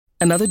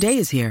Another day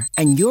is here,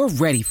 and you're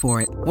ready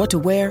for it. What to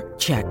wear?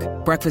 Check.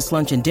 Breakfast,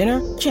 lunch, and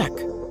dinner? Check.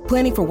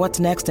 Planning for what's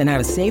next and how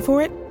to save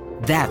for it?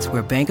 That's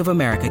where Bank of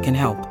America can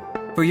help.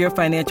 For your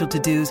financial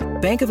to-dos,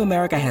 Bank of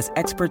America has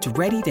experts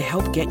ready to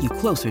help get you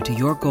closer to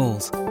your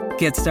goals.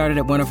 Get started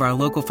at one of our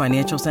local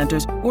financial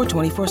centers or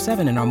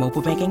 24/7 in our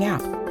mobile banking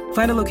app.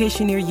 Find a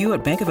location near you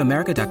at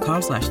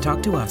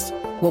bankofamerica.com/talktous.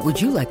 What would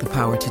you like the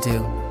power to do?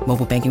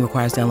 Mobile banking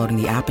requires downloading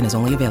the app and is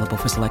only available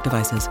for select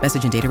devices.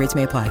 Message and data rates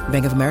may apply.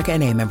 Bank of America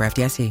N.A., member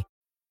FDIC.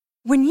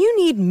 When you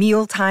need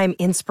mealtime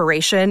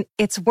inspiration,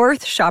 it's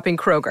worth shopping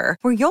Kroger,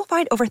 where you'll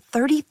find over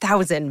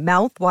 30,000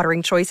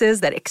 mouth-watering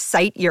choices that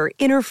excite your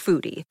inner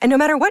foodie. And no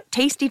matter what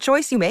tasty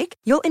choice you make,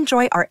 you'll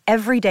enjoy our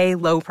everyday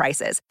low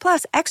prices,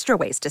 plus extra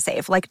ways to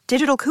save, like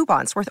digital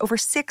coupons worth over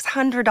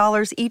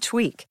 $600 each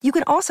week. You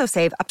can also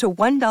save up to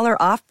 $1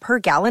 off per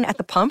gallon at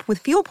the pump with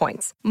fuel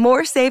points.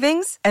 More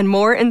savings and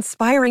more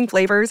inspiring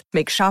flavors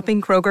make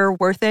shopping Kroger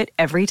worth it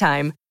every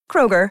time.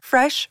 Kroger,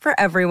 fresh for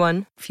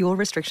everyone. Fuel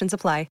restrictions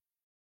apply.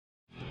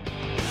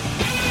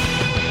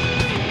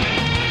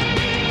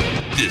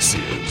 This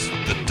is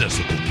the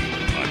Decibel Geek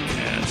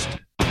Podcast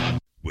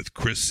with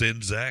Chris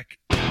Czynszak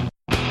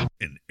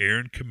and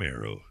Aaron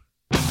Camaro.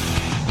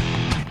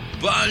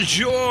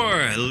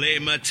 Bonjour, les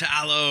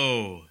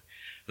metallo.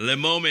 Le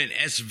moment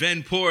est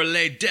venu pour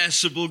le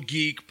Decibel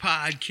Geek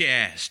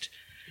Podcast.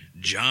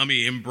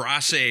 Jamais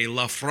embrasser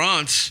la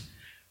France.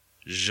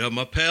 Je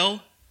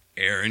m'appelle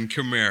Aaron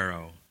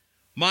Camaro.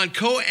 Mon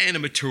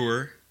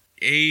co-animateur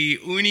est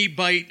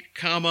unibite,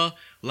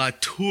 la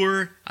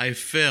tour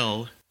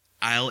Eiffel.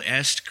 Il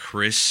est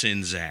Chris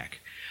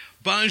Czynszak.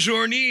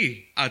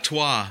 Bonjourni à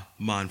toi,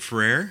 mon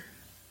frère.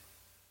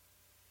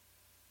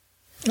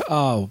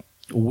 Oh,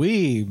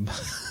 oui.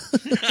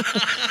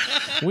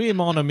 Oui,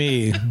 mon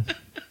ami.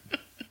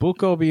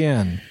 Beaucoup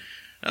bien.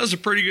 That was a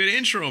pretty good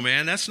intro,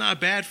 man. That's not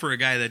bad for a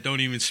guy that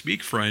don't even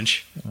speak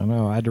French. I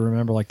know. I had to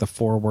remember like the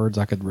 4 words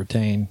I could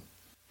retain.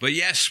 But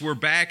yes, we're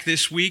back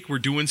this week. We're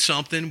doing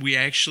something we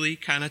actually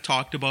kind of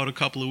talked about a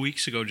couple of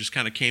weeks ago, just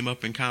kind of came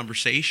up in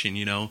conversation,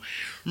 you know.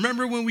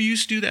 Remember when we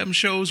used to do them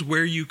shows,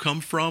 Where You Come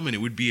From, and it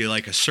would be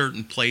like a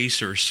certain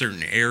place or a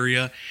certain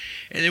area?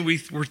 And then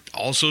we were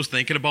also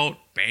thinking about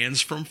bands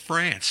from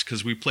France,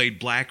 because we played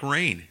Black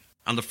Rain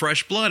on the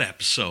Fresh Blood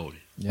episode.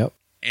 Yep.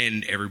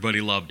 And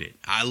everybody loved it.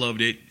 I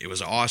loved it. It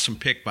was an awesome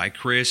pick by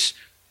Chris.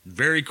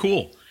 Very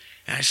cool.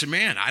 And I said,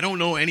 man, I don't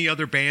know any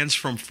other bands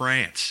from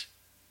France.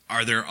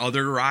 Are there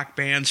other rock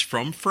bands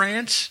from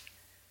France?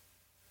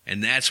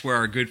 And that's where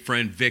our good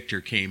friend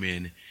Victor came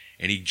in,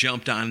 and he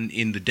jumped on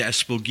in the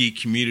Decibel Geek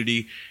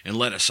community and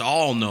let us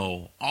all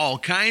know all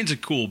kinds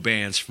of cool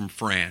bands from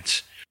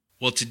France.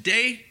 Well,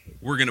 today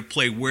we're going to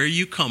play Where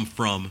You Come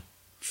From,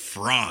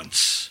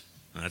 France.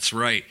 That's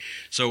right.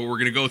 So we're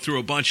going to go through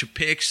a bunch of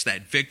picks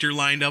that Victor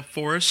lined up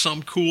for us.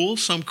 Some cool,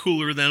 some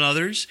cooler than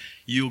others.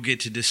 You'll get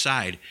to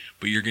decide,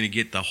 but you're going to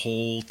get the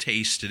whole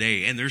taste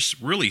today. And there's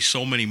really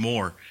so many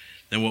more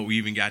than what we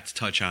even got to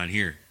touch on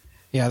here.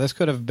 Yeah, this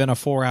could have been a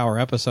 4-hour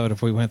episode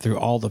if we went through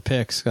all the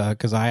picks,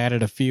 because I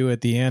added a few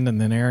at the end, and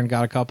then Aaron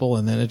got a couple,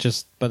 and then it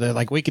just, but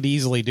like we could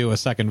easily do a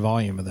second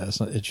volume of this.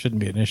 It shouldn't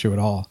be an issue at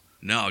all.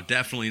 No,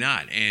 definitely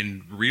not.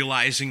 And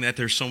realizing that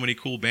there's so many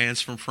cool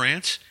bands from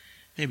France,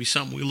 maybe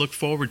something we look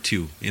forward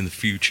to in the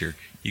future.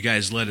 You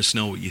guys let us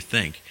know what you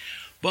think.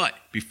 But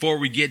before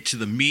we get to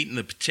the meat and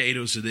the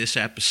potatoes of this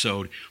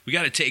episode, we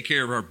got to take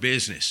care of our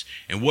business.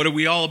 And what are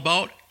we all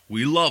about?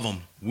 We love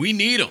them. We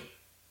need them.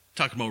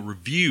 Talking about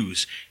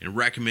reviews and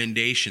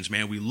recommendations,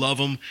 man. We love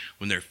them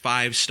when they're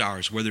 5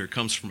 stars, whether it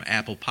comes from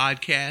Apple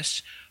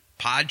Podcasts,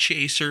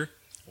 Podchaser,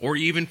 or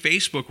even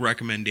Facebook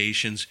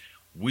recommendations.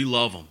 We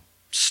love them.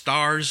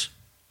 Stars,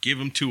 give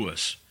them to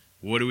us.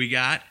 What do we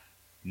got?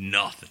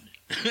 Nothing.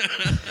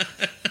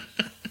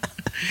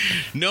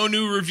 No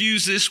new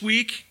reviews this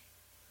week.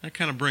 That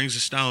kind of brings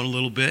us down a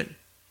little bit,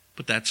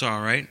 but that's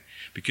all right,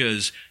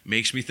 because it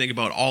makes me think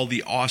about all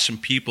the awesome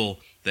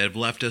people that have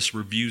left us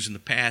reviews in the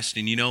past.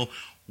 And you know,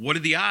 what are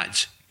the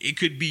odds? It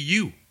could be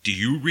you. Do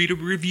you read a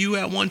review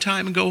at one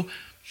time and go,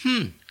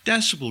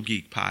 Decibel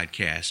Geek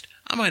Podcast,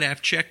 I might have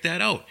to check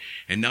that out.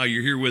 And now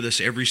you're here with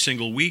us every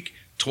single week,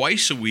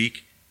 twice a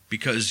week,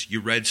 because you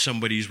read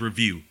somebody's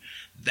review.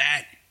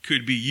 That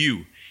could be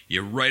you.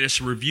 You write us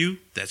a review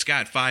that's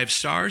got 5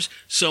 stars.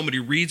 Somebody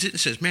reads it and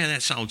says, man,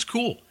 that sounds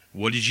cool.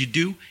 What did you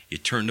do? You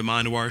turned them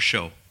on to our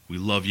show. We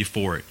love you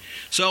for it.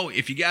 So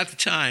if you got the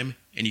time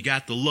and you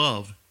got the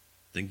love,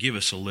 then give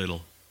us a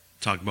little.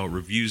 Talk about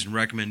reviews and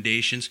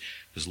recommendations,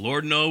 because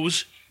Lord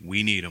knows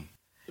we need them.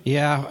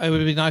 Yeah, it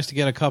would be nice to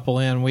get a couple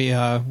in. We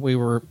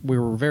were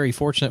very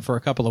fortunate for a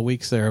couple of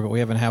weeks there, but we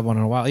haven't had one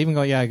in a while. Even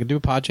I could do a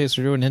Podchaser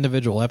or do an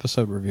individual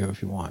episode review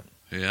if you want.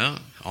 Yeah,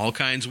 all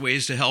kinds of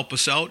ways to help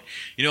us out.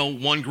 You know,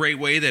 one great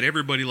way that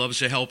everybody loves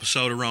to help us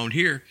out around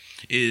here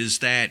is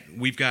that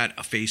we've got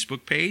a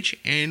Facebook page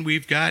and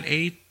we've got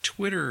a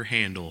Twitter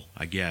handle,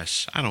 I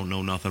guess. I don't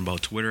know nothing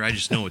about Twitter. I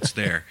just know it's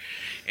there.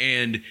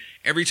 And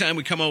every time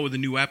we come out with a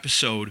new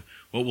episode,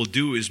 what we'll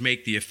do is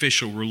make the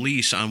official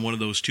release on one of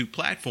those 2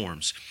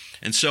 platforms.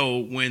 And so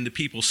when the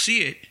people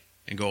see it,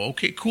 and go,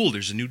 okay, cool,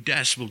 there's a new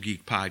Decibel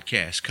Geek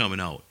podcast coming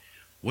out.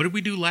 What did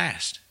we do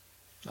last?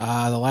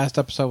 The last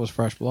episode was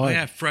Fresh Blood. Oh,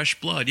 yeah,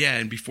 Fresh Blood, yeah,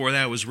 and before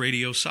that was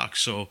Radio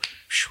Sucks. So,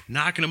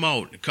 knocking them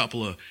out. A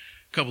couple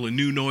of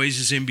new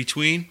noises in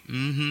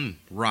between.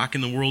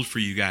 Rocking the world for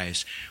you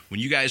guys. When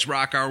you guys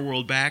rock our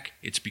world back,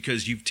 it's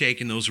because you've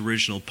taken those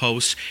original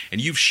posts and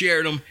you've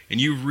shared them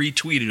and you've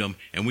retweeted them.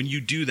 And when you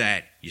do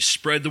that, you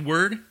spread the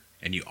word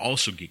and you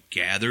also get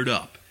gathered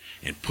up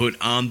and put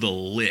on the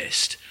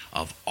list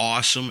of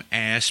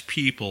awesome-ass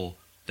people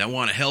that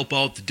want to help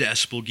out the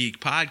Decibel Geek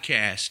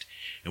podcast.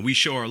 And we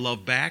show our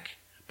love back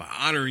by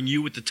honoring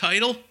you with the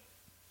title,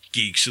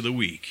 Geeks of the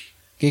Week.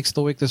 Geeks of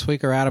the Week this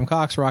week are Adam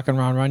Cox, Rockin'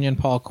 Ron Runyon,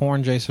 Paul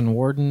Korn, Jason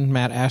Warden,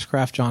 Matt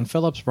Ashcraft, John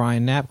Phillips,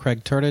 Brian Knapp,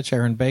 Craig Turtich,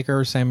 Aaron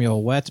Baker,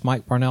 Samuel Wetz,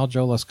 Mike Parnell,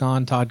 Joe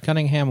Lascon, Todd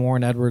Cunningham,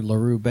 Warren Edward,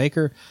 LaRue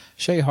Baker,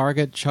 Shay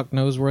Hargett, Chuck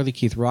Noseworthy,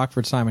 Keith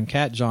Rockford, Simon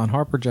Catt, John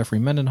Harper, Jeffrey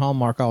Mendenhall,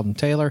 Mark Alden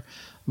Taylor,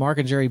 Mark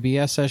and Jerry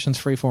BS Sessions,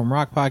 Freeform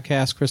Rock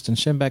Podcast, Kristen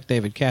Schimbeck,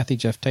 David Cathy,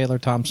 Jeff Taylor,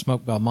 Tom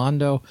Smoke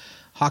Belmondo,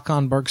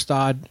 Hakan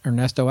Bergstad,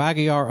 Ernesto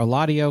Aguiar,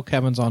 Eladio,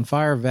 Kevin's on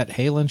Fire, Vet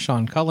Halen,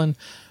 Sean Cullen,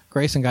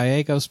 Grayson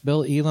Gallegos,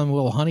 Bill Elam,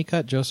 Will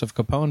Honeycutt, Joseph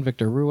Capone,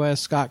 Victor Ruiz,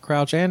 Scott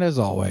Crouch, and as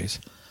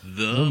always,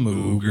 the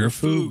Mooger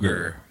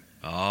Fooger.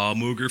 Oh,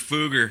 Mooger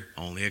Fooger.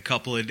 Only a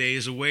couple of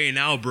days away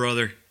now,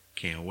 brother.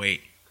 Can't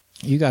wait.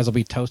 You guys will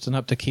be toasting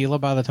up tequila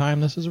by the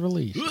time this is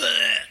released.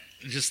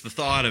 Just the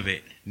thought of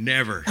it.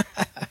 Never.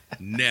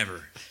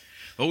 Never.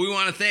 Well, we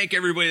want to thank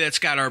everybody that's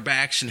got our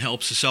backs and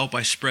helps us out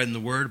by spreading the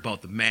word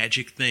about the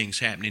magic things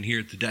happening here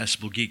at the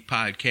Decibel Geek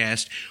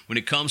Podcast. When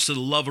it comes to the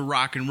love of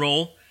rock and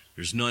roll,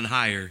 there's none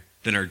higher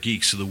than our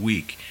Geeks of the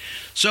Week.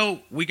 So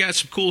we got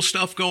some cool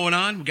stuff going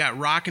on. We got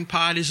Rockin'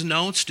 Pod is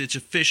announced. It's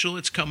official.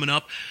 It's coming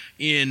up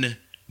in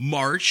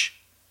March,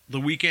 the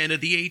weekend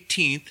of the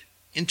 18th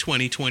in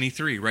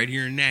 2023, right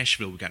here in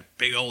Nashville. We got a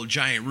big old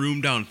giant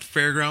room down at the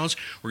fairgrounds.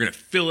 We're going to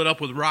fill it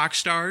up with rock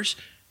stars.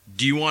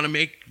 Do you want to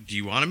make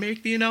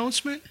the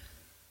announcement?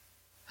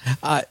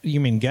 You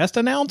mean guest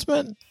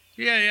announcement?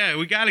 Yeah,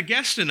 we got a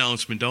guest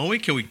announcement, don't we?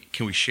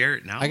 Can we share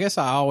it now? I guess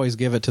I always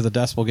give it to the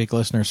Decibel Geek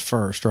listeners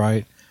first,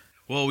 right?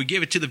 Well, we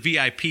give it to the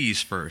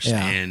VIPs first,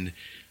 yeah. And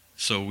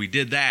so we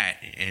did that,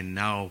 and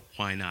now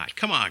why not?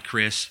 Come on,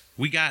 Chris.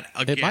 We got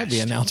a guest. It might be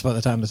announced by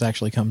the time this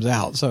actually comes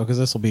out, so because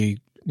this will be,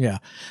 yeah.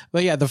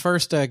 But yeah, the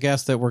first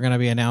guest that we're going to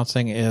be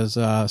announcing is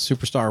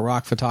superstar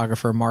rock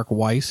photographer Mark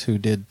Weiss, who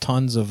did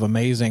tons of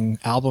amazing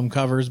album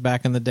covers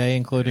back in the day,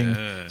 including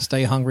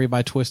Stay Hungry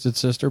by Twisted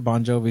Sister,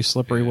 Bon Jovi's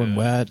Slippery When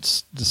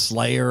Wet, The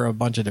Slayer, a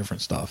bunch of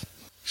different stuff.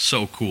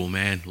 So cool,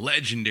 man.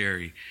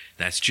 Legendary.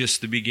 That's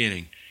just the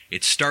beginning.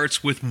 It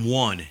starts with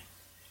one,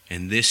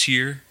 and this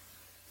year,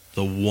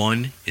 the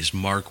one is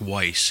Mark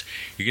Weiss.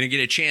 You're going to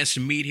get a chance to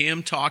meet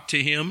him, talk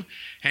to him,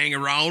 hang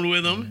around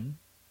with him,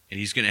 and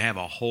he's going to have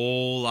a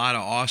whole lot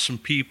of awesome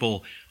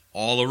people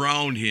all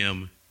around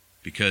him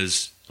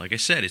because, like I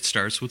said, it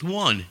starts with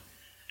one. It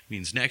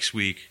means next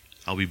week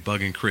I'll be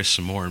bugging Chris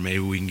some more, and maybe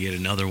we can get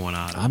another one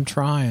out of him. I'm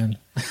trying.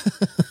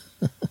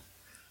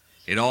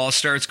 It all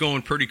starts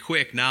going pretty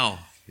quick now.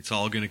 It's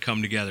all going to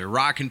come together.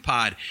 Rockin'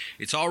 Pod.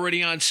 It's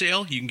already on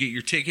sale. You can get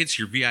your tickets,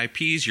 your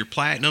VIPs, your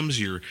Platinums,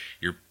 your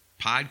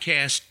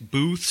podcast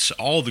booths,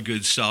 all the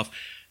good stuff.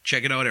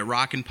 Check it out at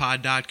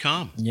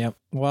rockinpod.com. Yep.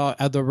 Well,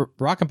 the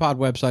Rockin' Pod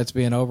website's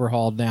being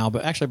overhauled now,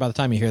 but actually by the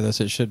time you hear this,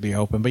 it should be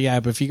open. But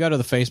yeah, but if you go to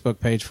the Facebook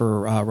page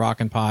for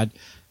Rockin' Pod,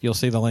 you'll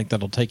see the link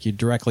that'll take you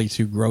directly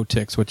to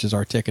GrowTix, which is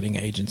our ticketing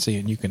agency,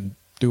 and you can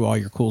do all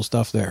your cool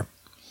stuff there.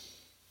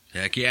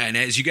 Heck yeah, and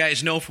as you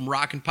guys know from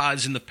Rockin'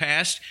 Pods in the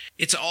past,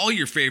 it's all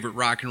your favorite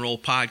rock and roll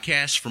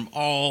podcasts from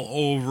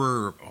all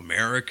over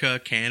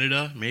America,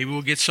 Canada. Maybe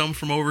we'll get some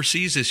from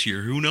overseas this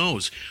year, who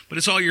knows? But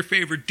it's all your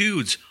favorite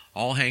dudes,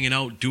 all hanging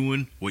out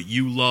doing what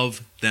you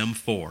love them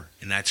for,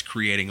 and that's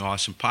creating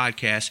awesome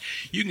podcasts.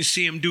 You can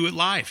see them do it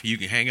live. You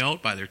can hang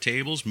out by their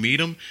tables, meet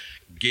them,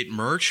 get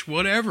merch,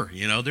 whatever.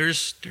 You know,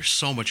 there's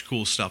so much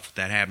cool stuff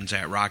that happens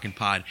at Rockin'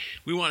 Pod.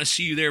 We want to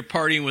see you there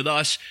partying with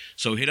us,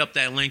 so hit up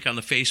that link on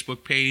the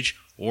Facebook page,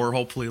 or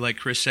hopefully, like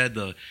Chris said,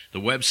 the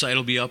website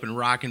will be up and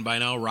rocking by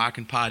now,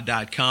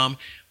 rockinpod.com.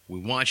 We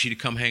want you to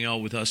come hang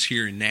out with us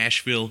here in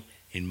Nashville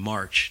in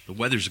March. The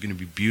weather's going to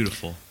be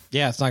beautiful.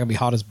 Yeah, it's not going to be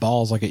hot as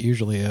balls like it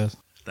usually is.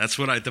 That's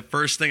what the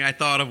first thing I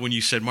thought of when you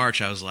said March.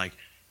 I was like,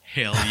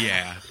 hell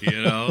yeah,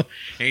 you know?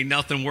 Ain't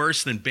nothing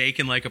worse than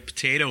baking like a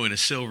potato in a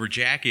silver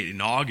jacket in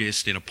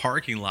August in a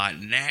parking lot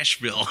in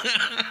Nashville.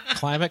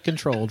 Climate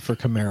controlled for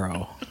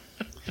Camaro.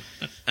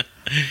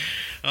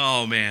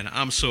 Oh, man,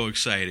 I'm so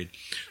excited.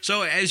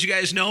 So, as you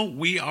guys know,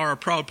 we are a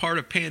proud part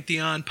of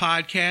Pantheon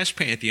Podcast.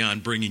 Pantheon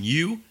bringing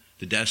you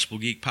the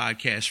Decibel Geek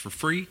Podcast for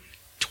free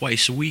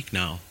twice a week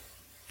now.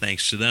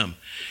 Thanks to them.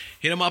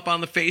 Hit them up on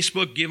the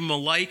Facebook, give them a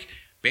like.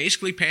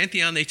 Basically,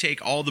 Pantheon, they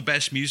take all the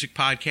best music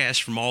podcasts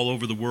from all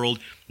over the world,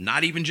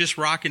 not even just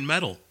rock and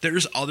metal.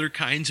 There's other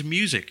kinds of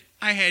music.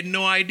 I had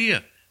no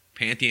idea.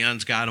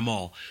 Pantheon's got them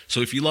all. So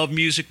if you love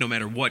music, no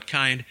matter what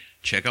kind,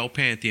 check out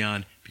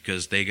Pantheon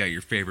because they got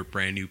your favorite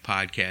brand new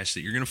podcast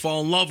that you're going to fall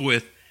in love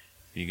with.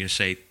 And you're going to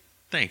say,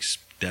 thanks,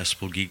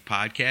 Decibel Geek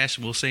Podcast,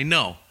 and we'll say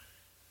no.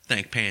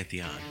 Thank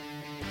Pantheon.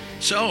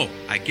 So,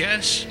 I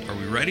guess, are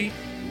we ready?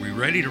 Are we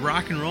ready to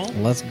rock and roll?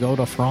 Let's go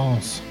to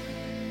France.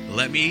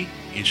 Let me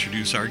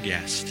introduce our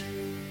guest.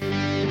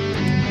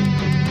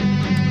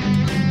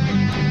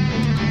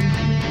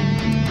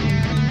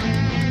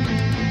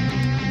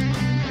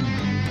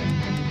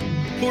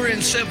 Pour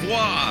un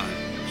savoir,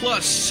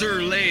 plus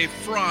sur les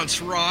France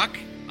rock,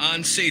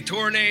 on se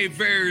tourne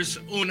vers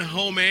un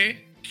homme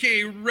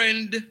qui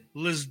rend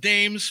les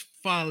dames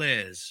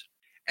folles.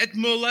 Et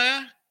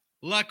mola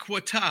la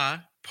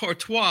quota pour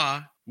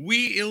toi,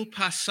 oui il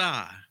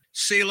passa.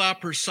 C'est la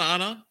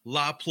persona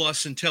la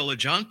plus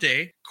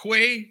intelligente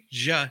que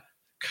je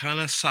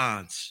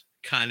connaissance.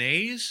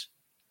 Connais?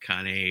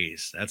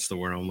 Connais. That's the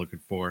word I'm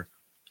looking for.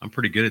 I'm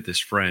pretty good at this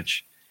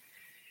French.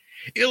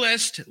 Il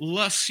est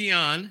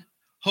l'ancien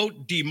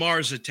hôte de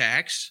Mars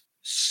attacks,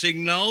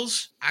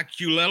 signals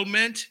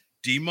actuellement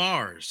de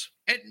Mars.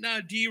 Et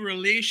n'a de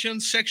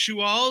relations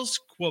sexuelles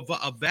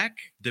qu'avec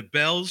de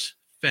belles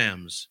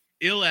femmes.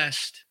 Il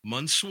est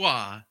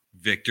Monsieur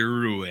Victor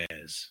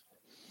Ruiz.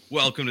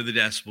 Welcome to the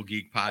Decibel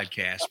Geek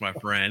Podcast, my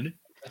friend.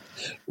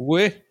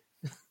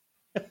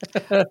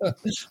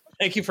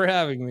 Thank you for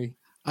having me.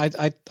 I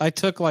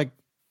took like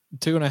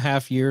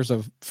 2.5 years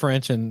of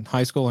French in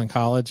high school and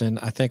college, and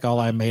I think all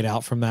I made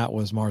out from that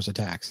was Mars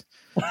Attacks.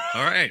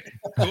 All right,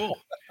 cool.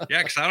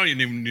 Yeah, because I don't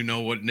even know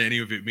what any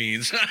of it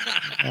means.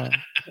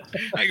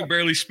 I can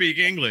barely speak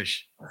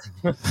English.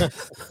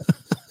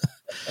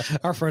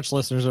 Our French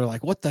listeners are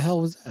like, what the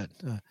hell was that?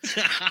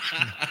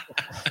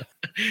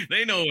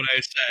 They know what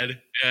I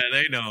said. Yeah,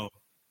 they know.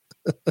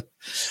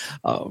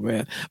 Oh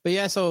man. But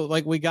yeah, so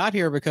like we got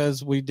here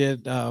because we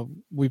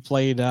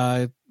played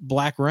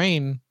Black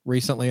Rain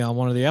recently on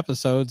one of the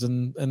episodes,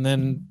 and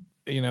then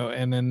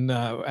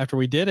after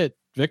we did it,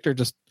 Victor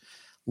just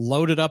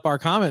loaded up our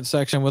comment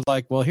section with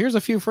like, well, here's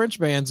a few French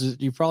bands that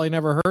you've probably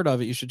never heard of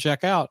that you should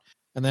check out.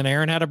 And then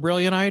Aaron had a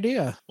brilliant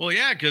idea. Well,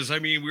 yeah, because I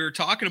mean, we were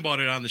talking about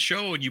it on the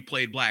show and you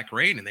played Black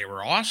Rain and they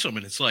were awesome.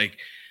 And it's like,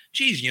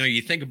 geez,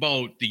 you think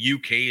about the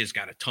UK has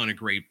got a ton of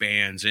great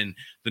bands, and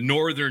the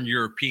Northern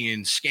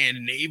European,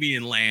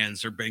 Scandinavian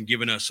lands have been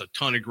giving us a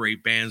ton of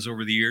great bands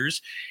over the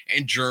years.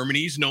 And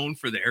Germany's known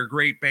for their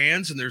great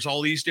bands. And there's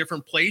all these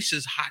different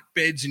places,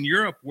 hotbeds in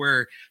Europe,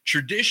 where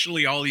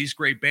traditionally all these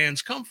great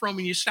bands come from.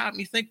 And you stop and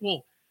you think,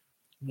 well,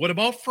 what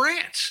about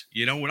France?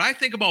 When I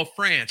think about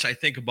France, I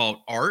think about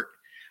art.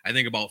 I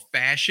think about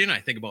fashion. I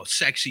think about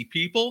sexy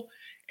people.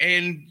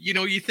 And,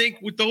 you think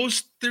with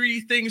those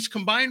three things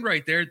combined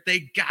right there,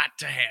 they got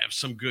to have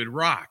some good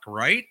rock,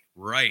 right?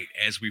 Right.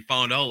 As we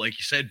found out, like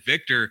you said,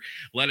 Victor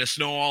let us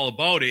know all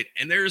about it.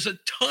 And there's a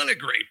ton of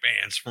great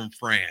bands from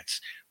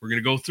France. We're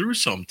going to go through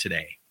some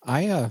today.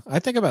 I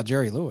think about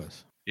Jerry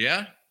Lewis.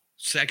 Yeah.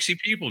 Sexy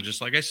people,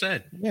 just like I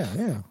said.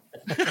 Yeah.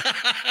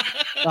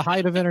 The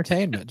height of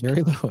entertainment,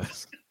 Jerry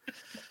Lewis.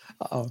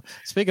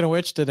 Speaking of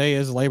which, today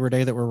is Labor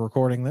Day that we're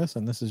recording this,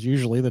 and this is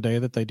usually the day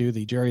that they do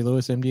the Jerry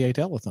Lewis MDA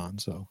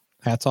telethon. So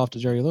hats off to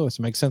Jerry Lewis.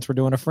 It makes sense we're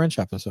doing a French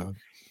episode.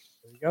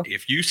 There you go.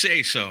 If you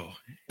say so.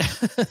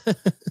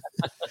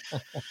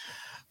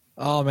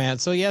 Oh man.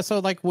 So yeah, so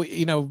like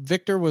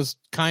Victor was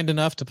kind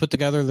enough to put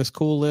together this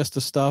cool list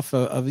of stuff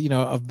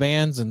of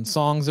bands and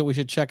songs that we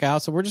should check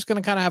out. So we're just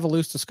going to kind of have a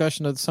loose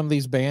discussion of some of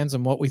these bands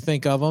and what we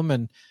think of them,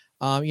 and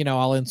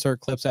I'll insert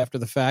clips after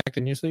the fact.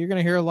 And so you're going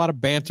to hear a lot of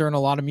banter and a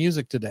lot of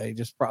music today.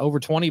 Just over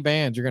 20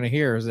 bands you're going to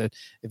hear. Is that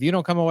if you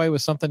don't come away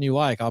with something you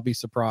like, I'll be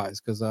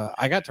surprised, because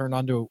I got turned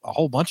on to a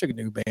whole bunch of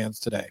new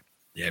bands today.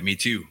 Yeah, me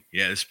too.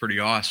 Yeah, it's pretty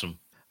awesome.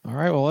 All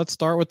right, well, let's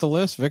start with the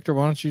list. Victor,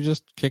 why don't you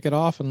just kick it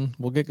off and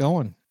we'll get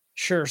going.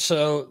 Sure.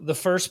 So the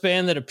first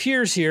band that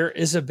appears here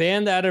is a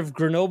band out of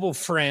Grenoble,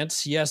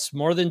 France. Yes,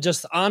 more than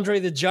just Andre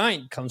the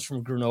Giant comes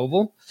from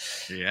Grenoble.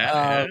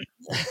 Yeah.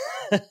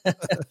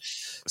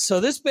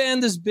 So this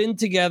band has been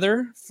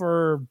together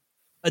for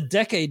a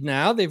decade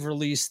now. They've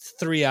released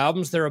 3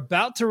 albums. They're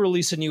about to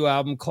release a new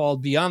album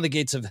called Beyond the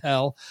Gates of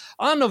Hell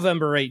on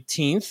November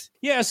 18th.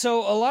 Yeah, so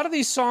a lot of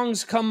these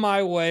songs come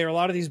my way, or a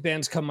lot of these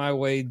bands come my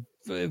way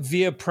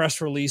via press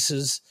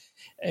releases.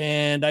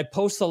 And I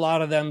post a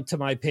lot of them to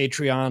my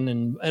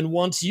Patreon. And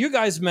once you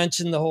guys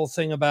mentioned the whole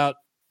thing about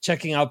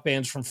checking out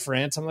bands from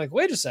France, I'm like,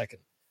 wait a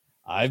second.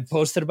 I've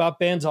posted about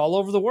bands all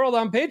over the world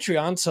on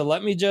Patreon. So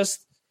let me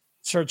just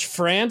search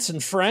France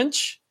and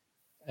French.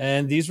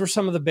 And these were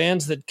some of the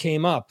bands that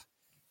came up.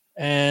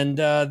 And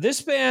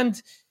this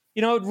band,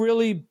 it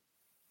really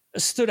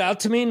stood out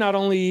to me, not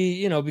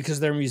only, because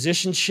of their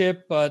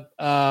musicianship, but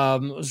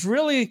it was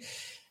really...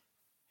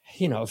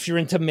 if you're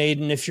into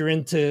Maiden, if you're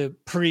into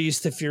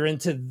Priest, if you're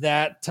into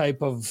that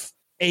type of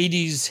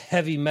 80s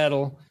heavy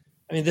metal,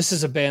 I mean, this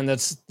is a band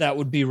that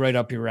would be right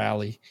up your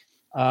alley.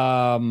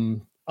 A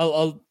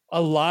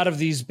lot of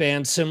these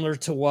bands, similar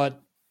to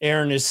what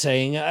Aaron is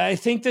saying, I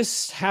think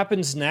this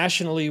happens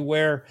nationally,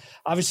 where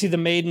obviously the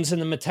Maidens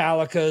and the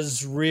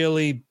Metallicas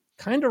really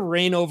kind of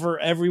reign over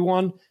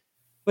everyone.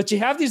 But you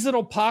have these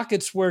little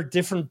pockets where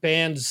different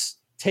bands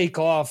take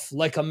off,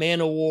 like a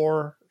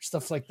Manowar,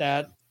 stuff like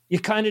that. You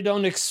kind of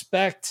don't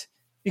expect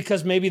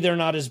because maybe they're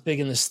not as big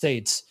in the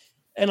States.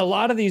 And a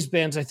lot of these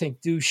bands, I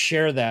think, do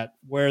share that,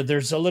 where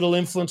there's a little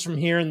influence from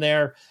here and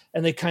there,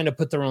 and they kind of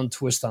put their own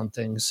twist on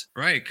things.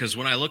 Right, because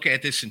when I look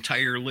at this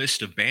entire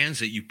list of bands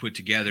that you put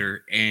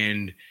together,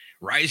 and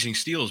Rising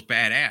Steel is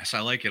badass. I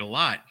like it a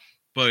lot,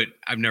 but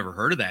I've never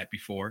heard of that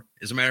before.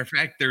 As a matter of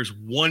fact, there's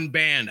one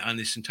band on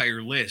this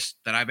entire list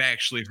that I've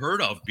actually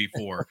heard of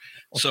before.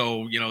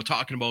 So,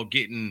 talking about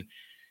getting,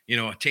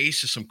 a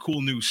taste of some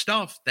cool new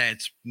stuff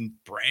that's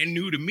brand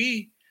new to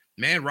me,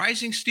 man,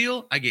 Rising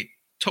Steel, I get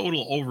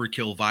total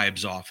Overkill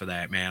vibes off of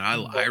that, man.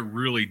 I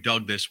really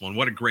dug this one.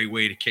 What a great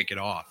way to kick it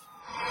off.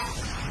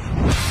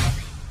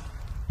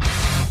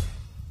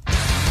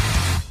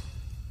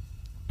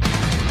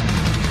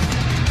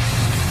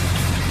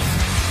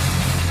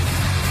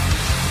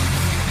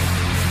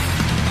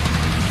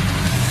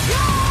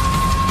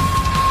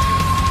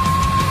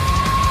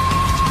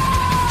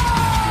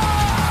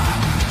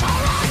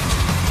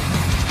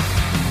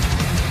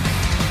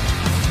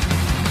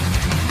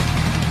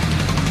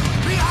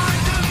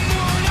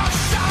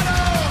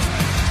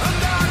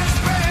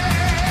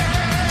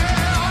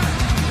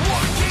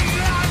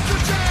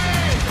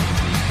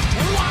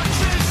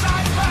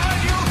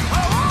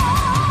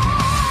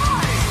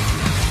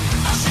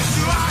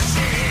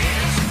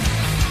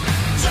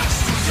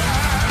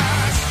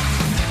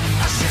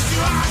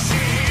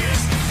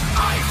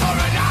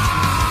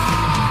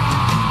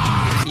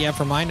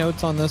 For my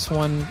notes on this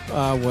one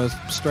was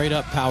straight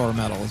up power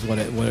metal is what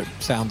it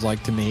sounds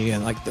like to me,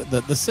 and like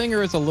the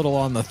singer is a little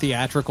on the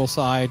theatrical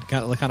side,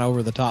 kind of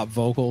over the top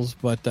vocals,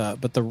 but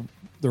the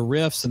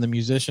riffs and the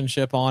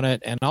musicianship on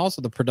it, and also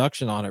the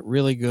production on it,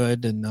 really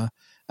good, and I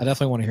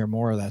definitely want to hear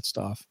more of that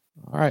stuff.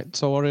 All right,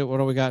 so what do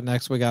we got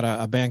next? We got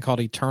a band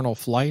called Eternal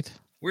Flight.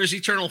 Where's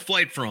Eternal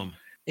Flight from?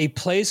 A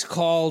place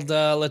called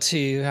let's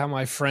see how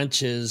my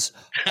French is,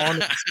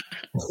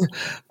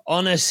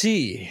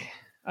 Annecy,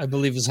 I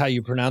believe is how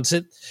you pronounce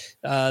it.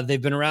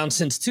 They've been around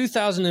since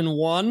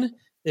 2001.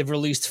 They've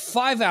released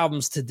 5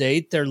 albums to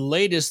date. Their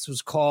latest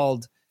was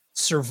called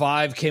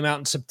Survive, came out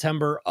in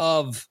September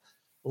of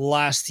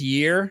last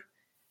year.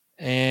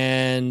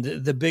 And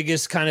the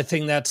biggest kind of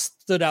thing that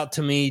stood out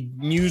to me,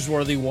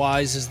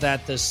 newsworthy-wise, is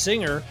that the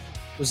singer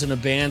was in a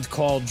band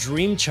called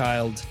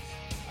Dreamchild,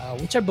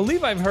 which I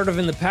believe I've heard of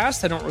in the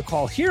past. I don't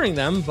recall hearing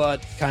them,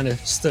 but kind of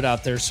stood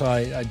out there, so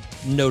I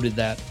noted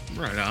that.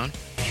 Right on.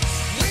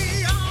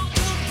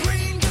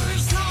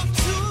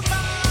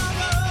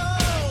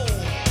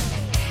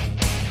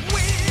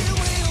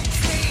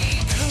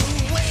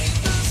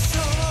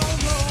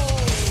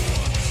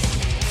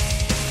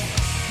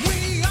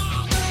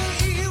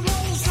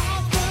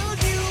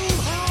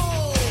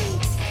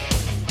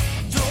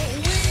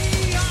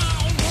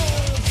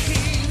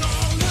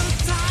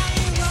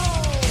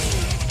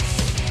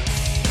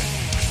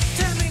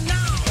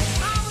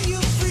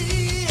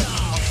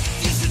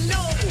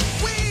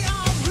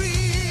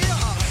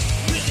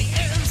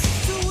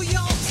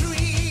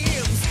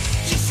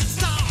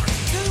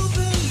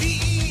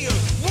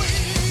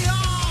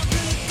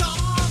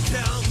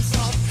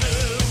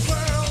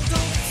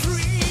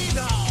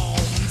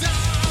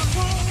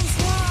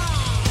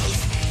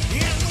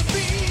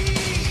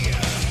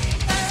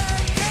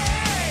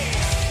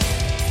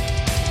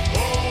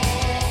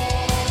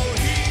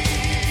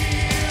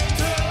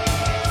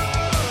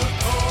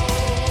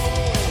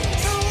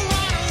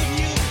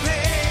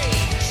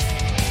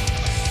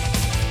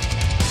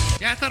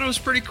 Was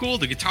pretty cool.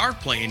 The guitar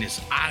playing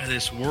is out of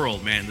this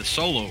world, man. The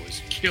solo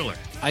is killer.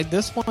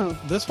 This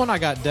one I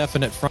got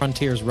definite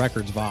Frontiers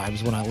Records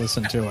vibes when I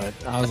listened to it.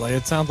 I was like,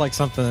 it sounds like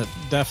something that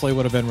definitely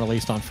would have been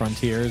released on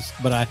Frontiers.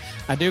 But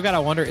I do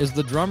gotta wonder, is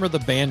the drummer the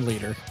band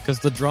leader?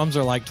 Because the drums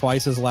are like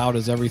twice as loud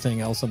as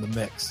everything else in the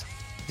mix.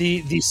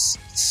 The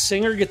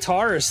singer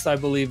guitarist, I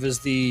believe,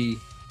 is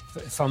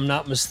if I'm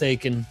not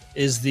mistaken,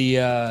 is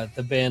the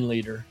band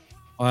leader.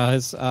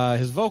 His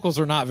vocals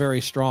are not very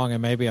strong,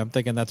 and maybe I'm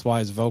thinking that's why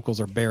his vocals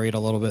are buried a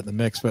little bit in the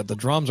mix, but the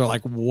drums are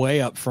like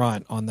way up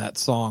front on that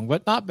song.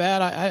 But not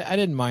bad. I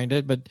didn't mind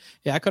it, but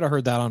yeah, I could have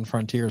heard that on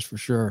Frontiers for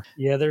sure.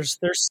 Yeah, there's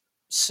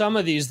some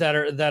of these that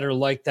are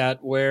like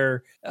that,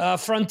 where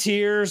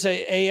Frontiers,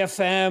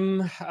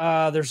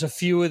 AFM, there's a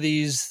few of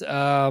these.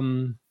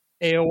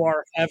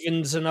 AOR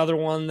Heaven's another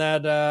one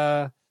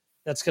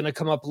that's going to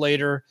come up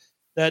later,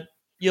 that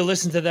you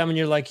listen to them and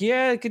you're like,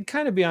 yeah, it could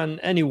kind of be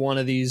on any one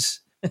of these.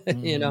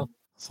 You know.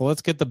 So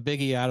let's get the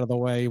biggie out of the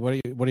way.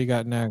 What do you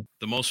got now?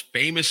 The most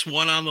famous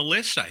one on the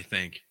list, I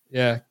think.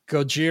 Yeah,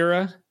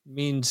 Gojira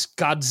means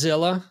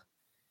Godzilla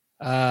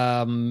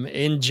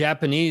in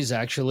Japanese,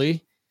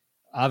 actually.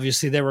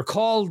 Obviously, they were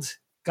called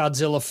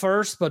Godzilla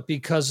first, but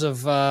because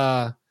of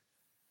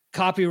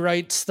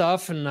copyright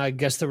stuff, and I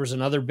guess there was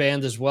another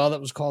band as well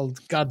that was called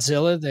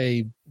Godzilla,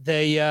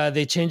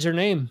 they changed their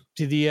name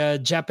to the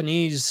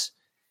Japanese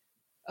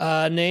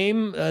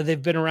name.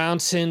 They've been around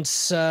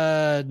since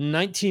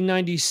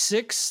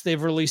 1996.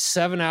 They've released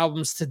 7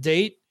 albums to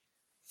date.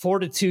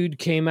 Fortitude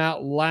came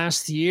out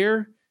last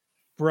year.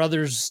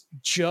 brothers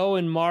Joe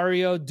and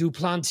Mario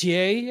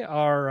Duplantier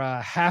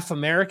are half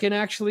American,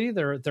 actually.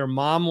 Their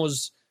mom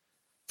was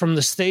from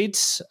the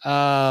States.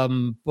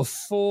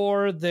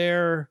 Before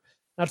their,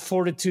 not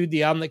Fortitude,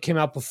 the album that came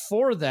out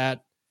before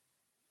that,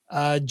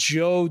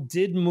 Joe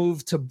did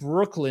move to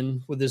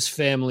Brooklyn with his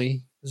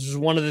family. This was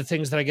one of the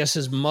things that I guess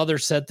his mother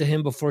said to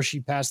him before she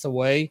passed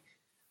away,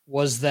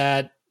 was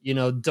that, you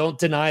know, don't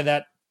deny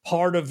that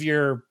part of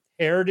your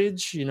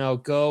heritage, you know,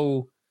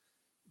 go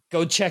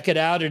check it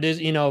out. It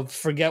is, you know,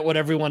 forget what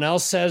everyone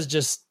else says,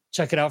 just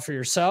check it out for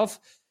yourself.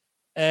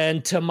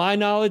 And to my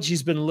knowledge,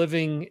 he's been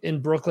living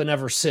in Brooklyn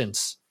ever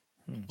since.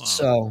 Wow.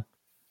 So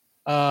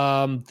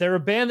they're a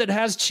band that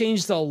has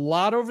changed a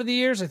lot over the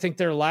years. I think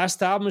their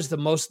last album is the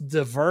most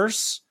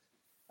diverse.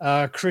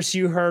 Chris,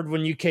 you heard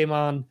when you came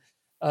on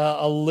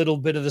a little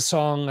bit of the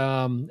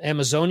song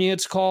Amazonia,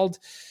 it's called.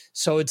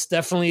 So it's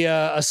definitely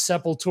a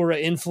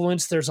Sepultura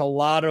influence. There's a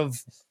lot of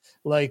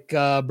like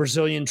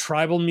Brazilian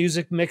tribal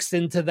music mixed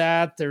into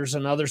that. There's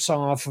another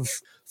song off of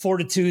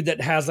Fortitude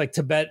that has like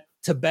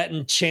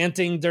Tibetan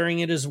chanting during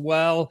it as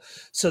well.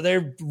 So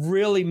they're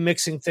really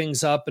mixing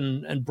things up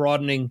and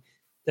broadening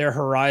their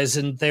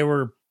horizon. They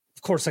were,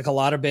 of course, like a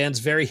lot of bands,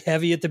 very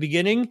heavy at the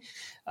beginning.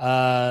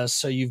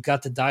 So you've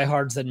got the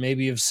diehards that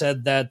maybe have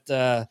said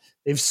that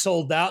they've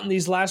sold out in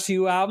these last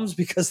few albums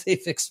because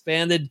they've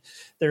expanded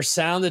their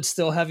sound. It's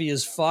still heavy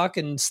as fuck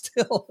and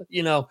still,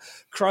 you know,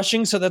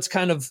 crushing. So that's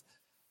kind of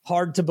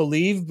hard to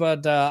believe.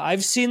 But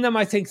I've seen them,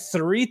 I think,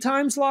 3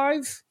 times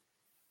live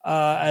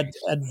at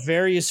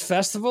various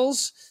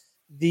festivals.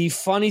 The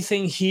funny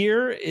thing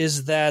here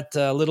is that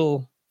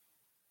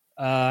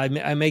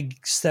I may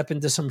step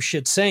into some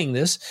shit saying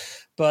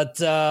this, but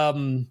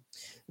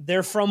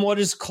they're from what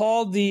is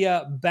called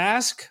the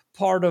Basque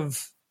part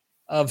of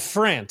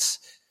France.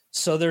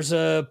 So there's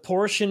a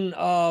portion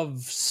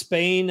of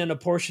Spain and a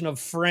portion of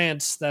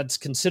France that's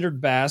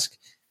considered Basque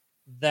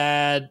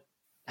that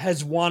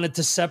has wanted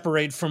to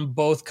separate from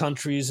both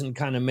countries and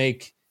kind of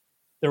make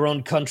their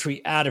own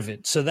country out of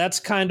it. So that's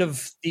kind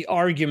of the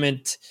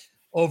argument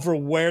over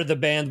where the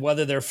band,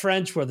 whether they're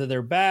French, whether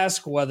they're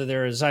Basque, whether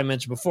they're, as I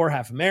mentioned before,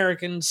 half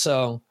American.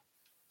 So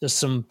just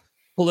some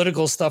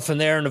political stuff in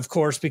there. And of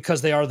course,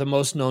 because they are the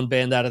most known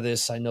band out of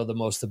this, I know the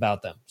most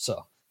about them.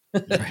 So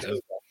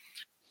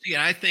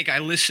yeah, I think I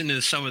listened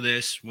to some of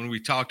this when we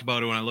talked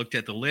about it, when I looked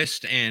at the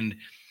list, and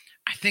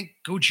I think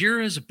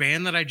Gojira is a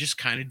band that I just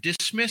kind of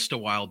dismissed a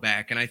while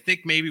back. And I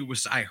think maybe it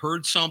was, I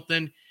heard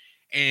something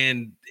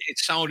and it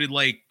sounded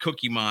like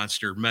Cookie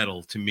Monster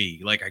metal to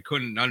me. Like I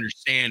couldn't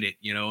understand it,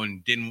 you know,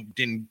 and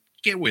didn't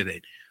get with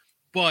it.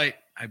 But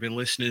I've been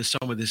listening to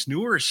some of this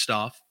newer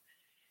stuff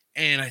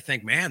and I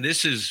think, man,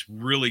 this is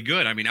really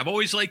good. I mean, I've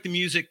always liked the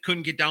music,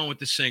 couldn't get down with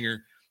the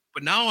singer,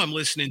 but now I'm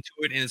listening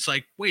to it and it's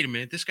like, wait a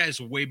minute, this guy's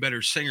a way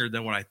better singer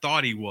than what I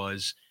thought he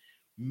was.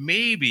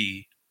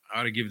 Maybe I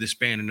ought to give this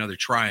band another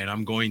try, and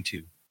I'm going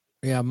to.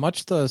 Yeah,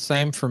 much the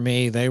same for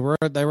me. They were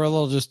a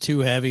little just too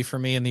heavy for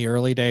me in the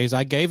early days.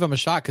 I gave them a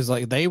shot because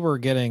like they were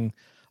getting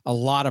a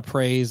lot of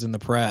praise in the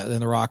press,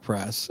 in the rock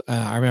press.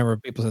 I remember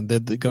people saying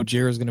that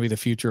Gojira is going to be the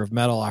future of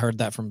metal. I heard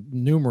that from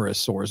numerous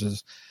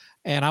sources,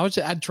 and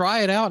I'd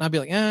try it out, and I'd be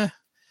like,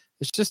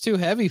 it's just too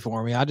heavy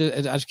for me. I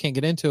just can't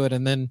get into it.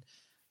 And then,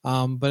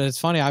 but it's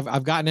funny.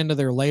 I've gotten into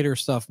their later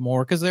stuff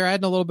more because they're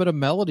adding a little bit of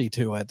melody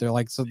to it. They're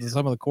like some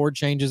of the chord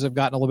changes have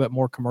gotten a little bit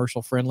more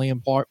commercial friendly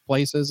in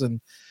places. And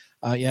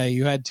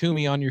you had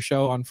Toomey on your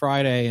show on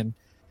Friday, and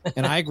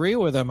I agree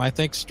with him. I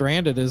think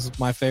Stranded is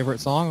my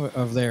favorite song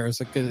of theirs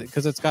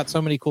because it's got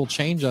so many cool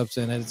change ups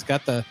in it. It's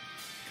got the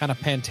kind of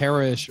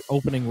Pantera-ish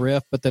opening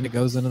riff, but then it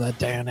goes into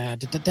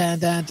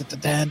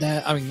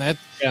that I mean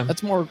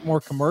that's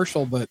more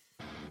commercial, but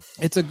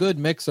it's a good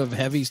mix of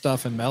heavy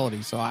stuff and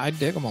melody. So I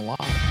dig them a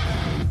lot.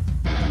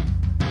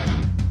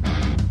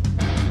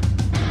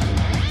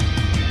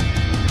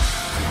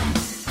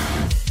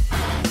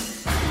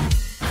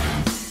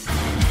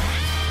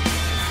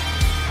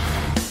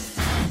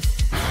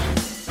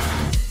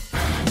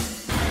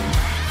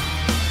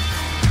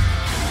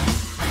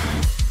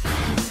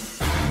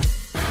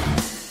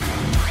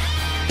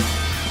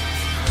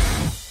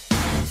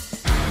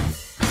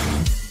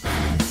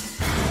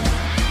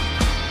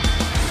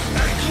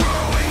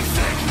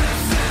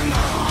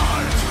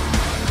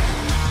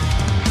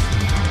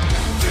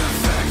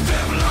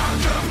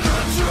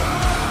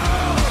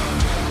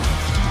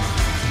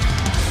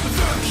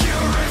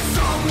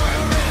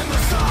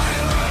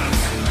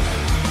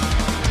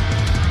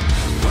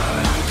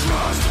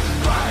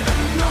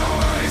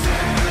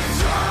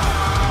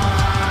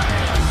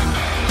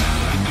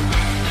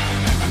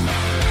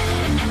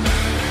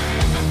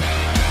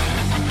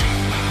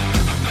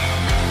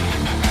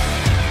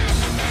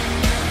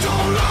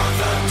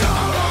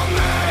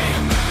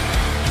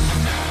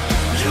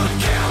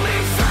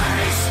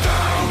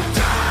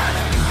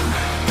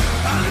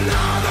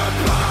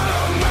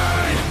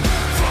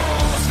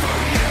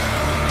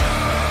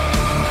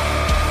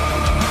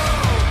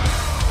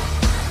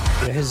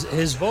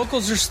 His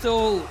vocals are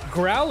still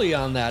growly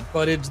on that,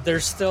 but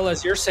there's still,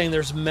 as you're saying,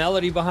 there's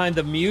melody behind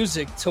the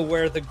music to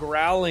where the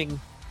growling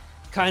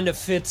kind of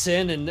fits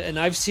in, and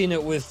I've seen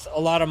it with a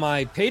lot of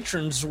my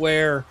patrons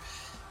where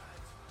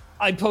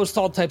I post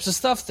all types of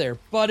stuff there.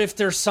 But if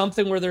there's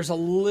something where there's a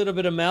little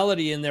bit of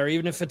melody in there,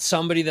 even if it's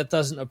somebody that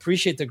doesn't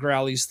appreciate the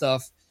growly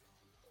stuff,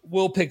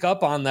 we'll pick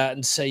up on that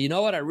and say, you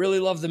know what, I really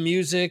love the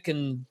music,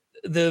 and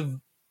the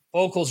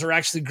vocals are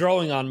actually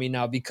growing on me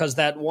now because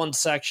that one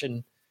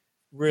section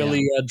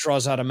really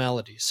draws out a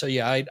melody. So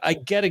yeah, I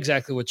get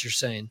exactly what you're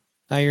saying.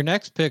 Now your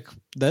next pick,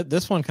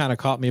 this one kind of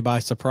caught me by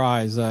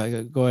surprise.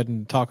 Go ahead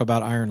and talk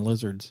about Iron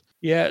Lizards.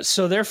 Yeah,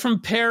 so they're from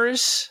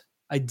Paris.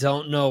 I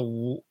don't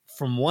know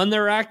from when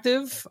they're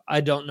active.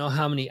 I don't know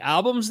how many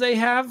albums they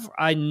have.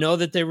 I know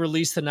that they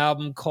released an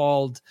album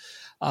called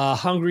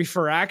Hungry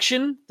for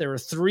Action. They're a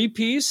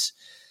 3-piece,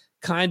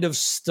 kind of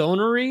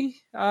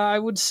stonery, I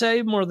would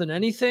say, more than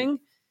anything.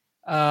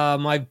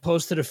 I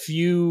posted a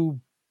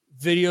few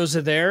videos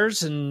of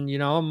theirs, and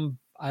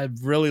I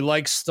really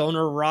like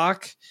stoner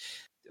rock.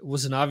 It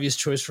was an obvious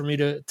choice for me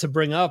to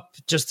bring up,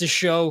 just to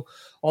show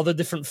all the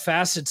different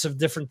facets of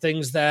different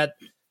things that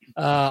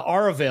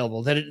are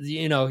available. That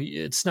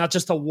it's not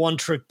just a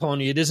one-trick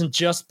pony. It isn't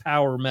just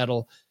power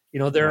metal.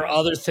 There are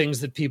other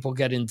things that people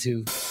get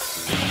into.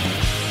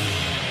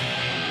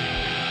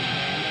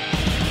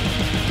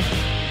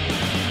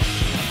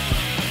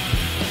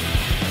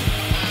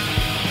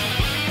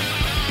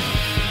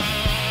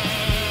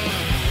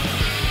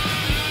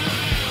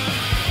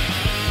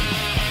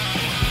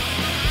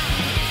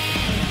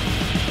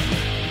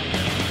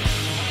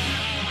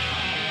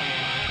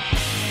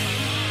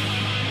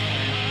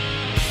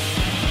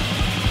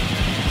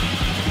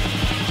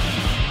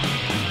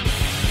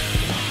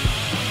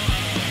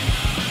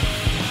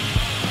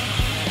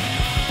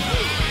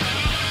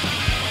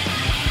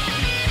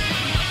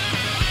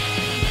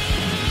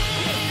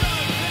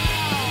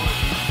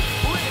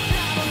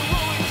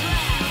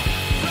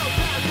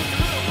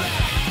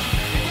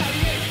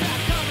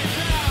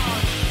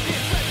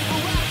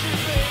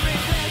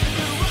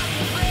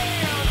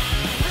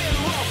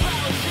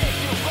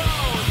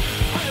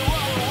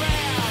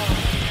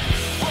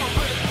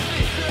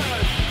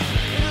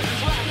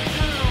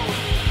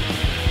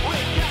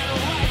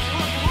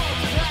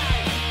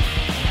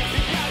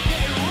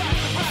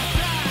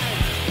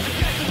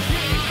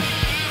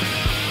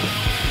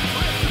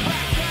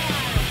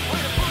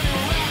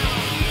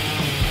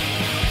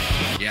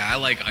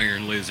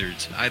 Iron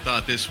Lizards. I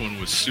thought this one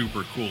was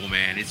super cool,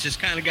 man. It's just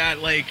kind of got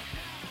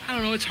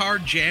it's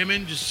hard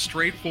jamming, just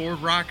straightforward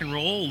rock and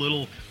roll, a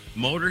little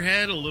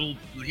Motorhead, a little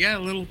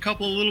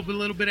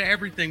bit of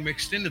everything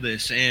mixed into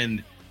this.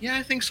 And yeah,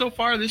 I think so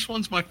far this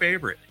one's my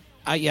favorite.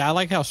 I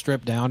like how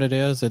stripped down it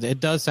is. It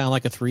does sound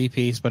like a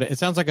 3-piece, but it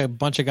sounds like a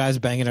bunch of guys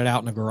banging it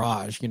out in a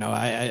garage.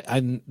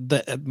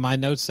 My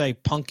notes say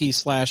punky /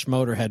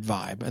 Motorhead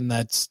vibe, and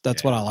that's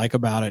what I like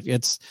about it.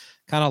 It's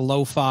kind of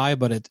lo-fi,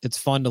 but it's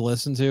fun to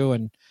listen to,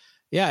 and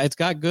yeah, it's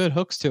got good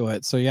hooks to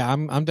it. So yeah,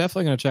 I'm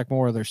definitely going to check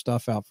more of their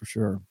stuff out for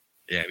sure.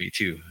 Yeah, me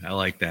too. I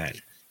like that.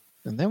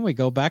 And then we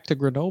go back to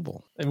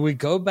Grenoble.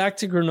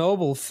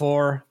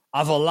 For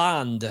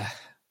Avaland.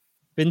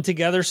 Been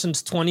together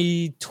since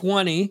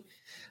 2020.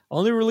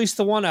 Only released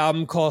the one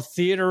album called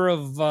Theater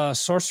of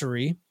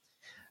Sorcery.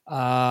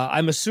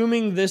 I'm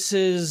assuming this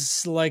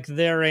is like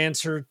their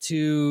answer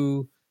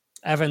to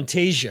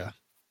Avantasia.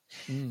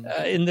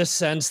 In the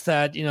sense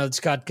that, it's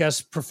got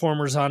guest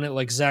performers on it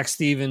like Zach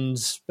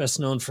Stevens, best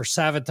known for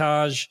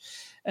Savatage,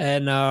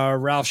 and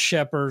Ralph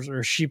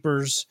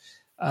Sheepers,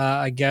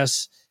 I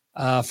guess,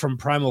 from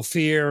Primal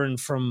Fear and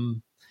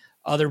from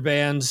other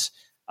bands.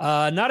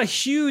 Not a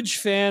huge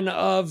fan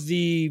of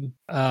the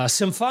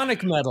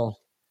symphonic metal.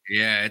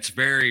 Yeah, it's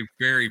very,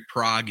 very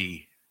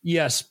proggy.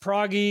 Yes,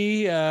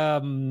 proggy,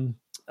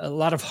 a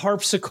lot of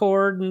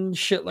harpsichord and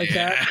shit like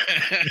that.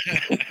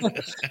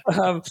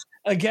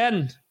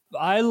 Again,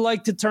 I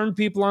like to turn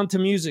people onto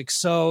music,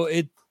 so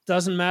it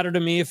doesn't matter to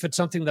me if it's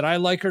something that I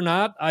like or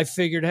not. I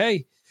figured,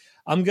 hey,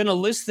 I'm going to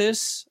list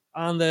this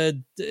in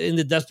the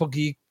Decibel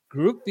Geek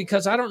group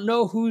because I don't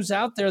know who's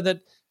out there that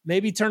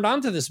maybe turned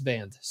on to this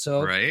band.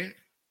 So right.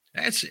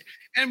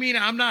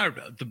 I'm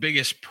not the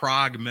biggest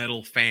prog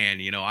metal fan.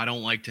 I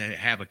don't like to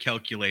have a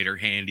calculator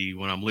handy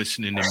when I'm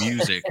listening to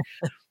music,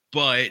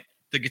 but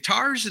the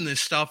guitars in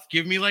this stuff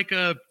give me like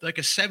a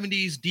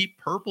 70s Deep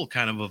Purple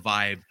kind of a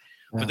vibe.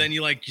 But then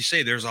you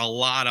say, there's a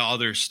lot of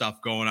other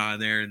stuff going on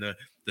there, and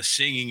the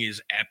singing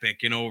is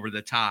epic and over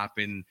the top,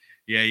 and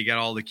yeah, you got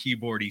all the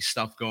keyboardy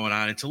stuff going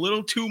on. It's a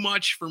little too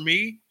much for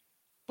me,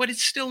 but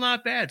it's still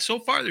not bad. So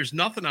far, there's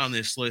nothing on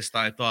this list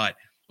I thought,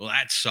 well,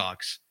 that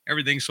sucks.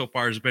 Everything so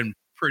far has been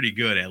pretty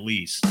good, at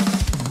least.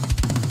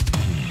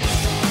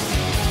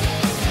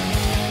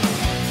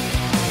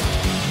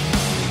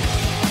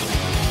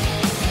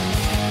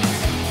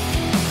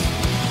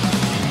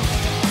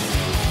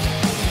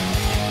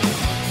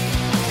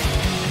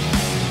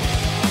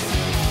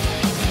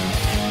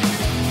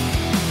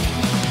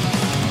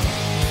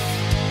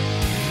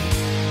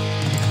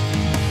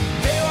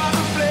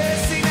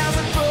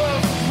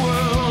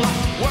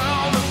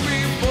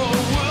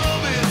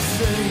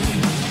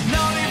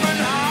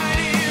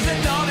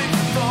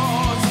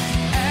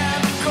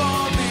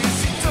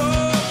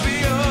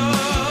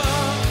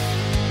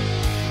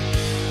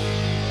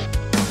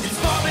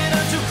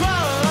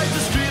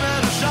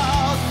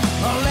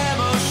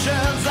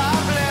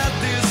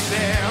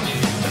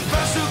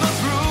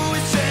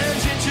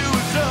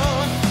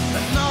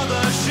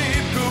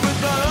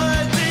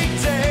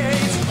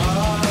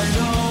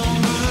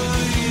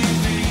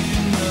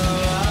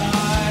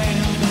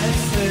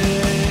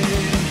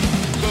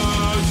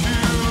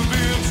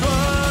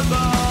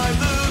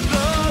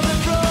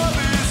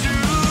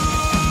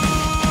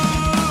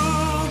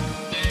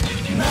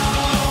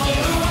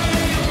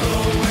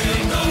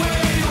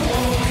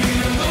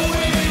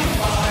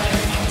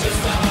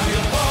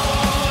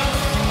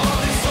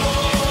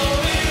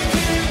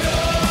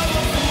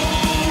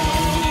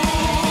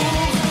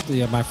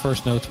 my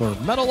first notes were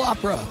metal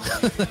opera.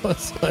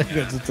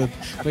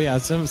 But yeah,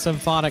 some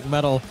symphonic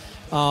metal.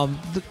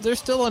 There's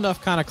still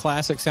enough kind of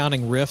classic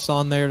sounding riffs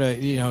on there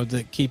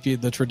to keep you,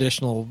 the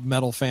traditional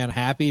metal fan,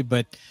 happy.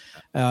 But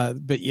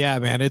yeah,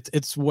 man,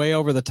 it's way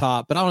over the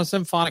top. But on a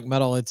symphonic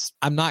metal,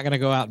 I'm not going to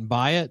go out and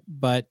buy it,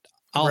 but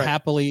I'll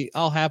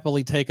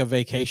happily take a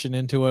vacation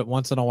into it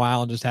once in a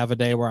while and just have a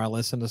day where I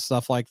listen to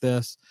stuff like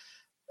this.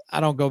 I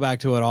don't go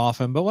back to it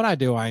often, but when I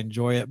do, I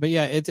enjoy it. But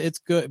yeah, it's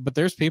good. But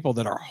there's people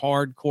that are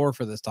hardcore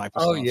for this type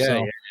of stuff. Yeah, so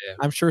yeah.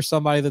 I'm sure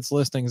somebody that's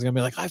listening is going to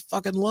be like, I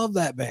fucking love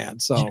that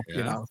band. So,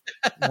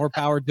 more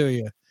power to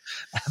you.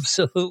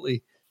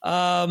 Absolutely.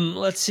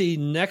 Let's see.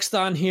 Next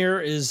on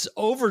here is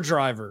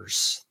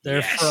Overdrivers.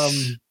 They're from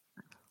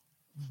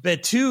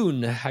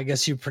Bethune. I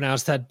guess you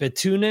pronounce that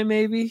Bethune,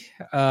 maybe.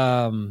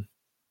 I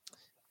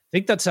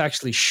think that's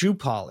actually shoe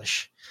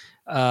polish.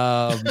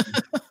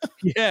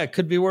 Yeah, it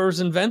could be where it was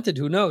invented.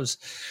 Who knows?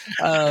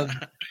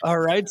 All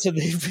right. So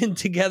they've been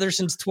together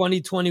since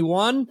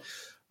 2021,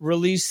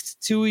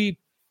 released two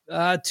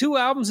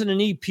albums and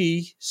an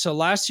EP. So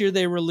last year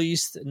they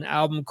released an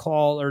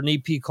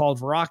EP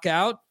called Rock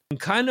Out.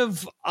 Kind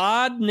of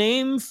odd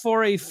name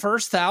for a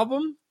first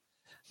album.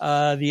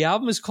 The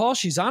album is called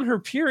She's on Her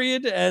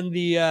Period, and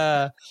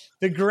the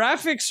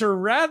graphics are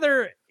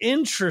rather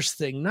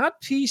interesting. Not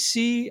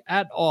PC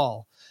at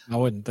all. I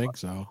wouldn't think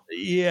so.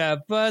 Yeah,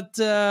 but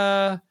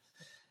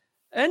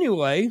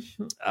anyway,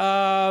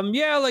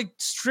 like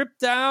stripped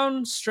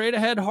down, straight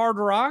ahead hard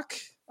rock,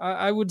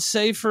 I would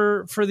say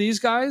for these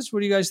guys. What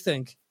do you guys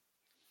think?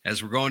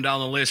 As we're going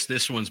down the list,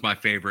 this one's my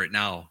favorite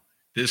now.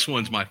 This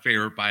one's my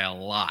favorite by a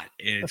lot,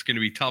 and it's going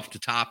to be tough to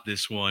top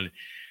this one.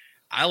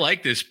 I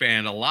like this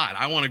band a lot.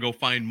 I want to go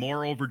find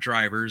more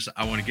Overdrivers.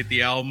 I want to get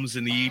the albums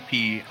and the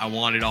EP. I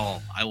want it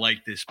all. I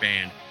like this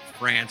band.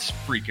 France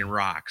freaking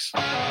rocks.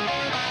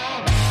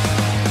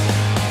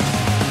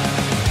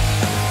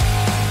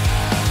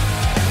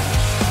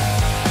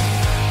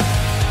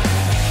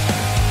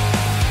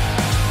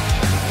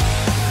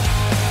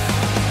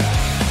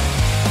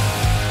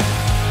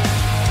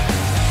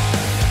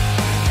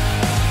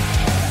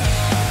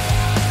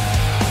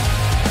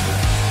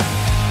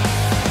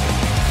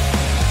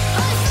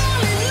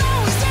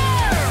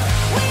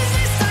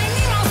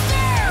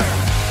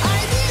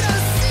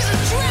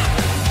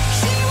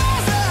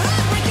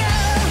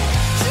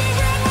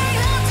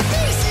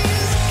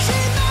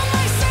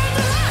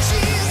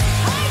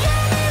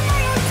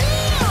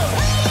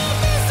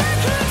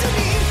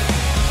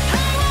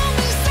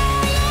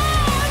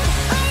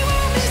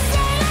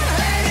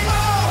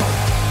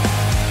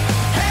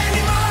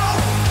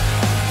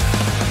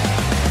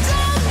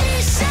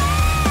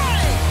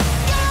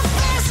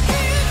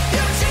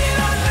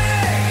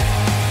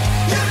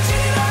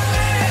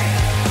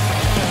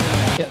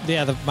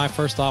 Yeah, my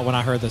first thought when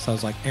I heard this, I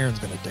was like, Aaron's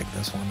going to dig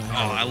this one.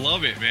 I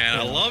love it, man.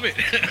 I love it.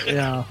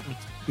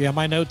 Yeah,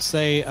 my notes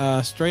say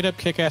straight up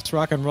kick-ass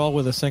rock and roll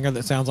with a singer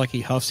that sounds like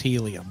he huffs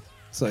helium.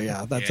 So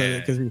yeah, that's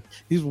because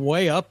he's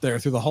way up there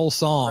through the whole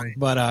song. Right.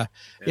 But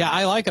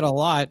I like it a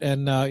lot.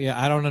 And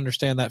I don't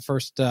understand that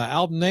first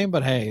album name,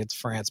 but hey, it's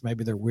France.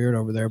 Maybe they're weird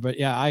over there. But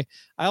yeah,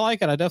 I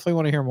like it. I definitely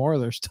want to hear more of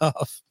their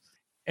stuff.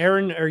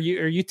 Aaron, are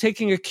you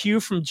taking a cue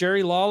from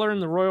Jerry Lawler in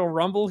the Royal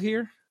Rumble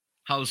here?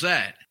 How's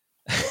that?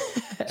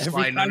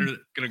 Sliding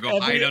gonna go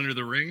hide under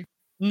the ring?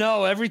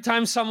 No, every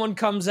time someone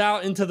comes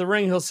out into the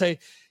ring, he'll say,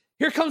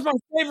 "Here comes my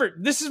favorite.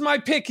 This is my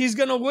pick. He's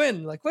gonna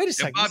win." Like, wait a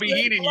second. Bobby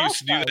Heenan used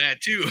to do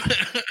that too.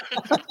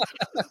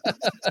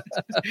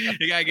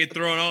 You gotta get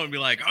thrown out and be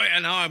like, "Oh yeah,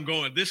 now I'm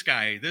going. This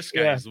guy is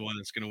the one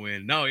that's gonna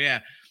win." No, yeah.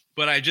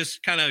 But I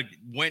just kind of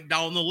went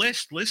down the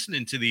list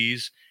listening to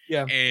these,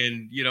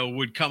 and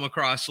would come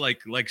across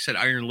like I said,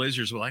 Iron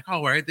Lizards. Were like, "Oh,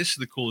 all right, this is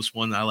the coolest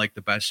one that I like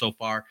the best so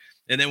far."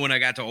 And then when I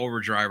got to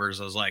Overdrivers,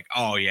 I was like,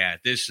 "Oh yeah,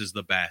 this is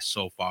the best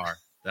so far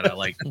that I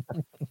like."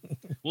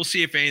 We'll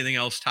see if anything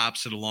else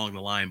tops it along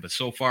the line, but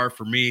so far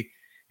for me,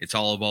 it's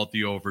all about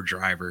the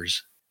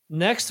Overdrivers.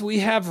 Next, we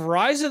have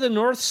Rise of the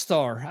North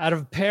Star out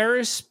of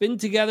Paris. Been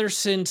together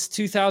since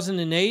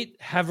 2008.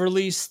 Have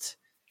released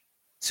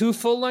 2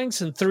 full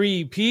lengths and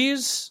 3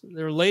 EPs.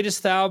 Their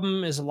latest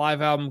album is a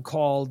live album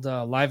called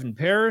Live in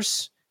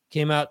Paris.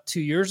 Came out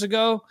 2 years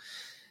ago.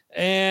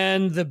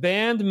 And the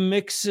band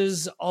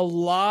mixes a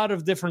lot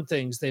of different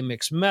things. They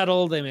mix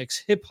metal, they mix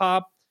hip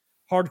hop,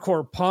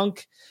 hardcore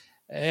punk,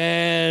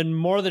 and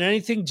more than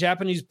anything,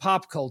 Japanese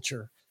pop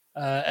culture.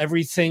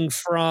 Everything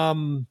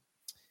from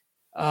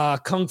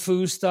kung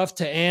fu stuff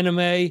to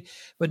anime.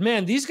 But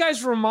man, these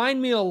guys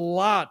remind me a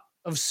lot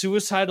of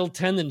Suicidal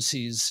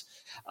Tendencies.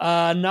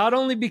 Not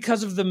only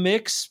because of the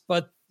mix,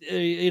 but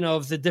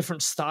of the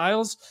different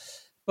styles,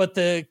 but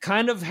the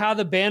kind of how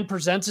the band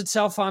presents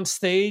itself on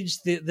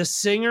stage. The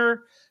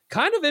singer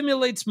kind of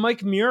emulates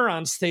Mike Muir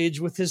on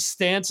stage with his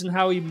stance and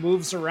how he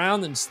moves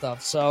around and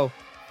stuff. So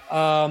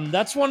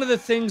that's one of the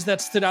things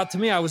that stood out to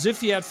me. I was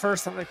iffy at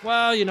first. I'm like,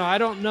 well, I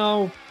don't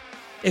know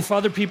if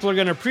other people are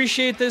going to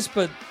appreciate this,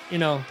 but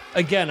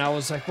again, I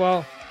was like,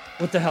 well,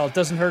 what the hell? It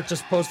doesn't hurt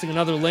just posting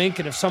another link,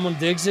 and if someone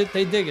digs it,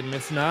 they dig it, and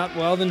if not,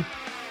 well, then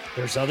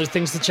there's other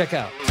things to check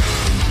out.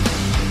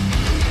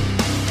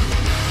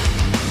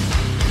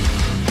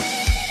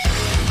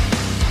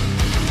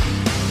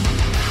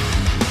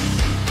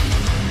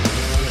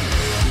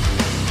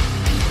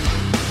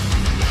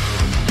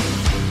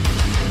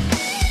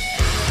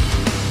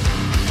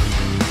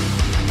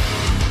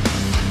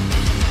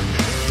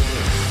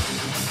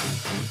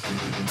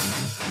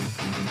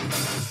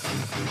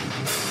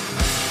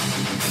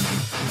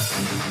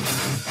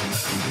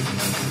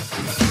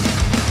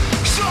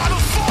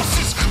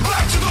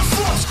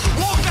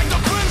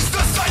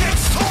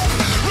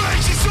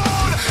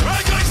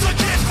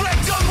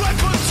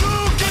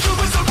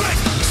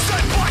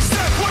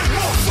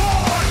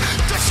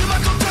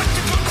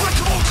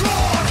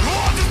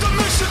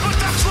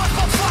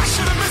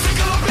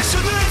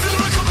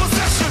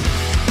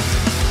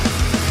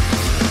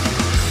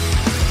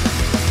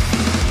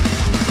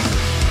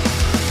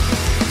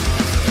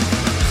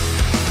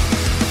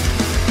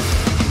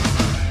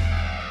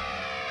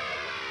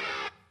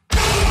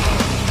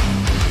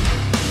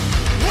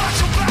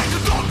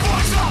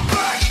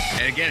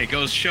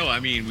 Show.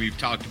 I mean, we've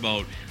talked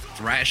about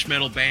thrash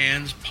metal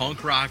bands,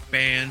 punk rock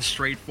bands,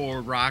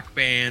 straightforward rock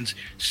bands,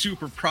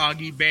 super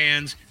proggy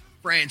bands.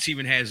 France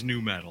even has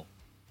new metal.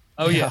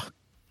 Oh yeah.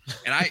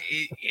 And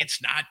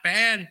it's not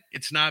bad.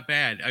 It's not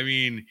bad. I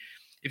mean,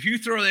 if you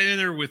throw that in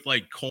there with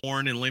like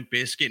Korn and Limp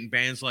Bizkit and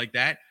bands like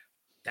that,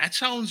 that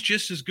sounds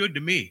just as good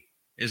to me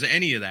as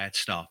any of that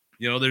stuff.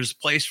 You know, there's a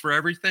place for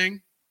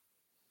everything.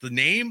 The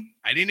name,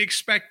 I didn't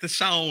expect the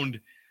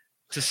sound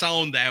to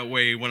sound that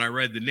way when I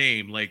read the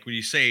name. Like when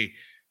you say,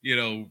 you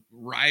know,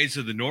 Rise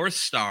of the North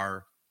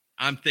Star,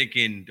 I'm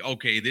thinking,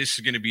 okay, this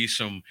is going to be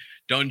some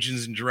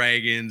Dungeons and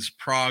Dragons,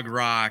 prog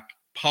rock,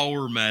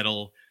 power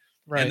metal.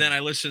 Right. And then I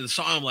listen to the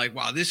song, I'm like,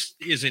 wow, this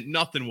isn't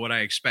nothing what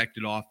I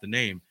expected off the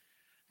name.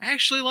 I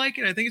actually like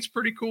it. I think it's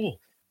pretty cool.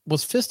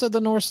 Was Fist of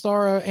the North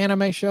Star an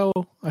anime show?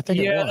 I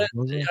think it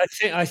was.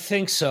 I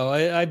think so.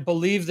 I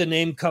believe the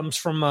name comes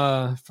from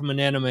an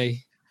anime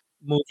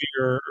movie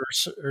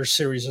or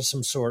series of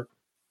some sort.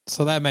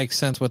 So that makes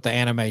sense with the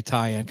anime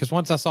tie-in, because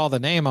once I saw the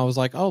name, I was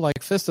like, "Oh,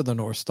 like Fist of the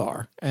North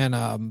Star."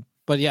 And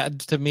but yeah,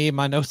 to me,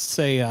 my notes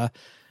say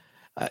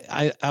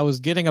I was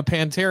getting a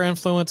Pantera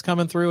influence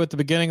coming through at the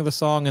beginning of the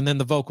song, and then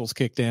the vocals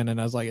kicked in,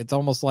 and I was like, it's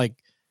almost like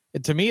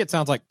to me, it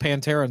sounds like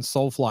Pantera and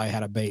Soulfly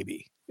had a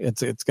baby.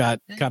 It's got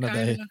kind of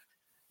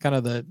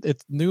the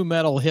it's new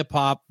metal hip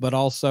hop, but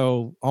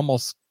also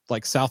almost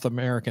like South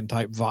American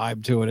type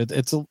vibe to it.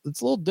 It's a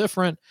little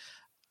different.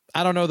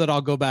 I don't know that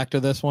I'll go back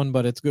to this one,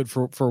 but it's good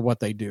for what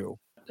they do.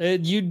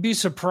 You'd be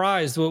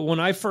surprised.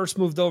 When I first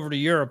moved over to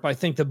Europe, I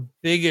think the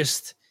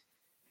biggest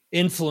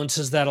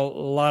influences that a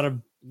lot of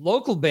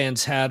local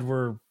bands had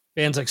were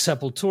bands like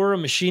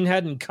Sepultura, Machine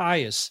Head, and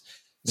Caius.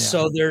 Yeah.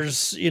 So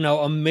there's, you know,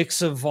 a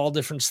mix of all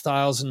different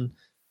styles and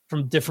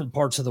from different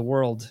parts of the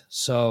world.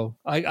 So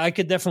I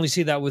could definitely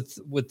see that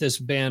with this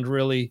band,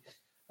 really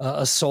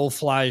a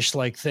Soulfly-ish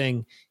like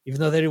thing, even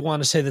though they didn't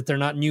want to say that they're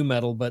not new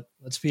metal, but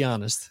let's be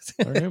honest.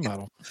 They're new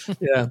metal.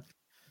 Yeah.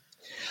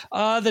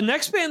 The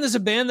next band is a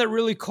band that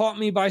really caught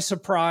me by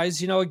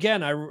surprise. You know,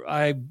 again,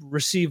 I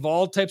receive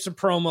all types of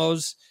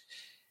promos,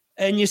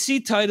 and you see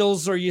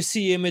titles or you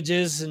see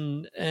images,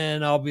 and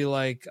I'll be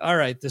like, all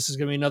right, this is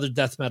going to be another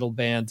death metal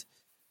band,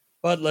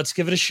 but let's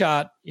give it a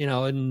shot. You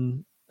know,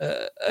 and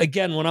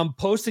again, when I'm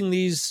posting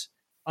these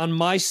on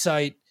my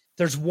site,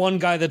 there's one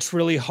guy that's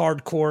really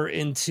hardcore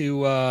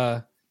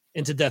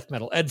into death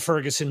metal, Ed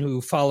Ferguson, who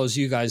follows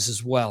you guys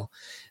as well.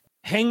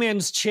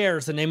 Hangman's Chair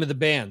is the name of the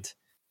band.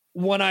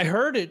 When I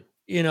heard it,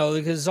 you know,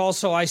 because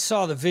also I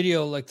saw the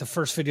video, like the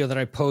first video that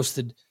I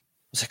posted,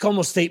 it's like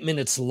almost 8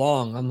 minutes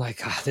long. I'm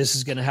like, this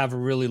is going to have a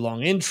really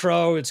long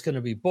intro. It's going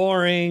to be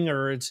boring,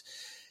 or it's,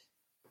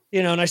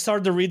 you know, and I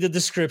started to read the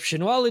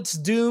description. Well, it's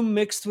doom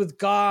mixed with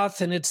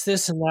goth, and it's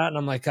this and that. And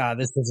I'm like,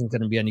 this isn't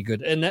going to be any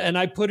good. And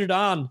I put it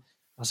on.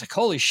 I was like,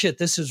 holy shit,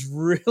 this is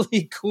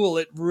really cool.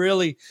 It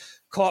really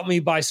caught me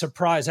by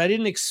surprise. I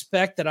didn't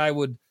expect that I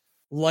would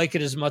like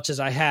it as much as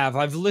I have.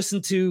 I've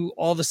listened to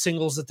all the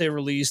singles that they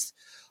released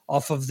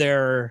off of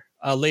their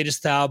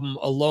latest album,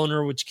 A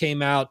Loner, which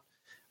came out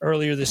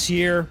earlier this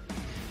year.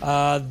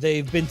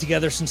 They've been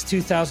together since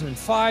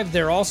 2005.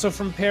 They're also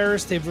from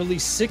Paris. They've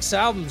released 6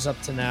 albums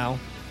up to now.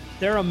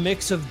 They're a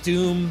mix of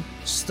doom,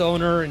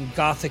 stoner, and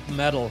gothic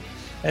metal.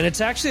 And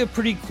it's actually a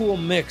pretty cool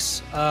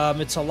mix.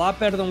 It's a lot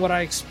better than what I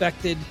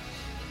expected,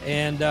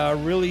 and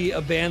really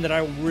a band that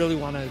I really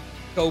want to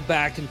go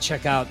back and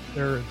check out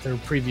their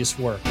previous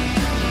work.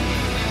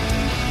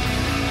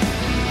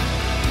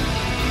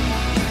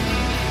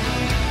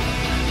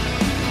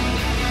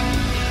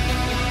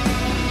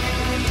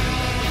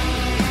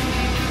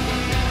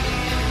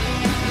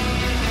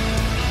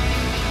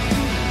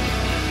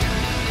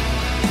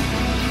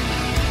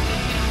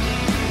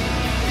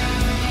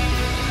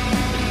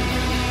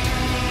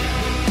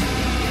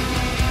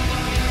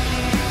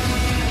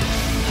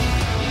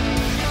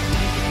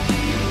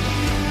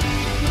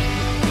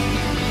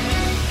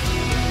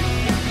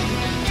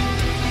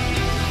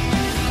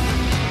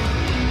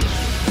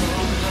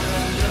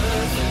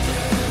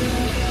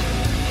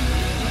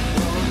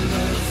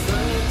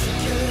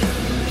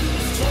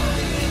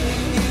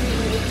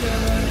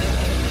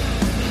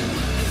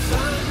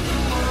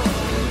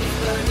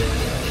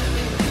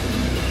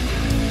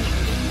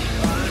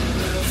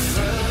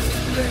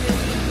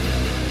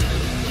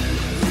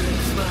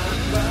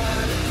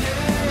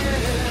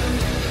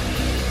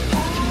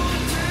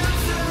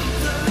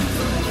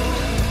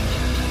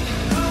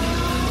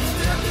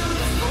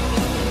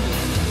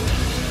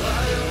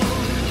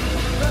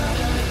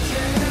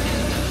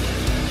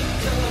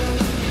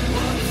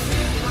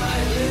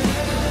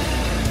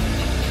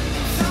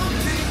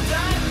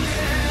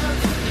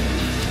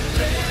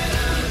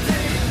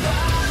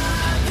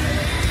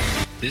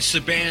 This is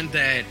a band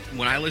that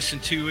when I listen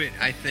to it,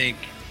 I think,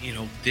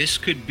 this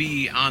could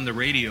be on the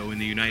radio in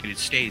the United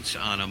States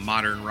on a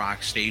modern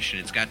rock station.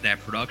 It's got that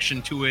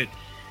production to it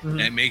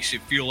that makes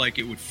it feel like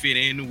it would fit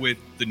in with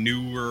the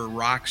newer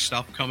rock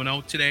stuff coming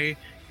out today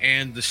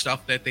and the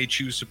stuff that they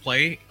choose to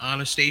play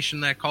on a station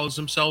that calls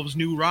themselves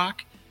new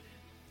rock.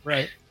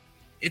 Right.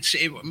 It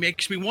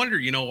makes me wonder,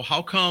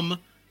 how come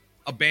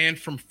a band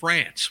from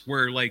France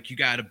where like you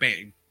got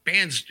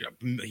bands,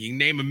 you can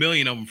name a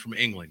million of them from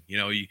England,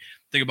 you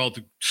think about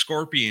the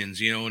Scorpions,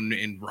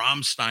 and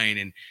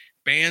Rammstein and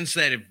bands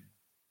that have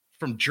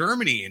from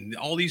Germany and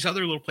all these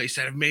other little places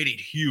that have made it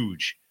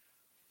huge.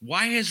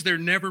 Why has there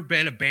never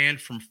been a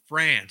band from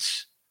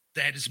France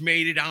that has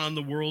made it on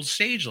the world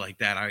stage like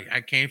that?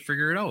 I can't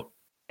figure it out.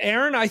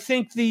 Aaron, I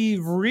think the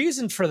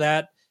reason for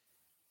that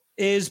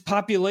is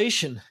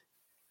population.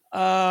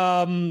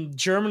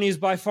 Germany is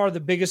by far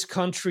the biggest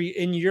country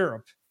in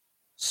Europe.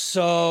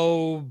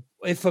 So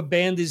if a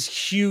band is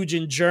huge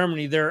in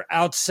Germany, they're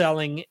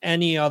outselling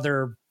any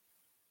other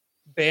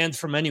band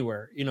from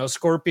anywhere.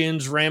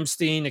 Scorpions,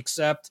 Rammstein,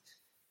 except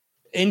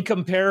in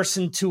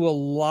comparison to a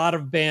lot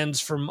of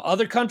bands from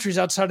other countries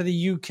outside of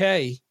the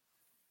UK,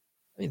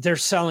 they're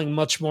selling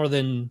much more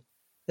than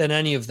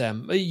any of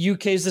them.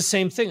 UK is the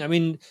same thing. I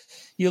mean,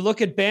 you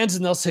look at bands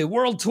and they'll say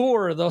world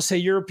tour, they'll say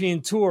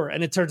European tour,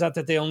 and it turns out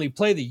that they only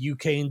play the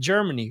UK and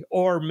Germany,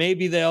 or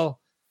maybe they'll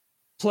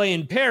play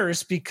in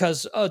Paris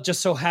because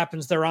just so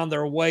happens they're on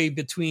their way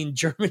between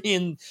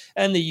Germany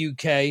and the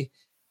UK,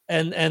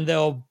 and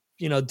they'll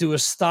do a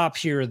stop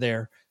here or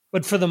there.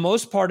 But for the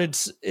most part,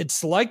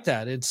 it's like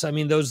that.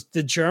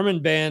 The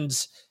German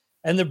bands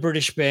and the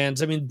British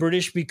bands.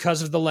 British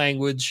because of the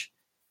language,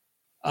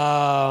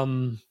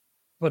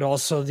 but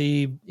also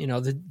the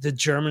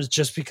Germans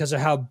just because of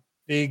how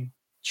big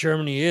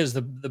Germany is.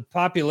 The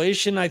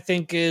population, I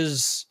think,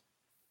 is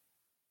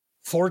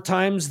 4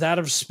 times that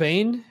of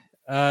Spain.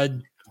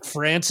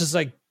 France is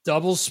like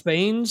double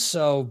Spain.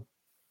 So,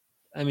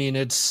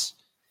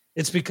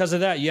 it's because of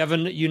that. You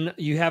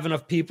have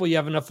enough people, you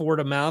have enough word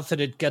of mouth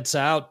that it gets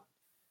out,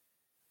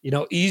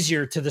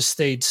 easier to the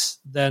States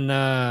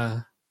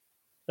than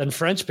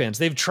French bands.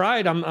 They've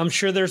tried. I'm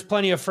sure there's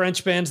plenty of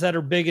French bands that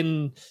are big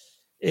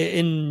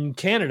in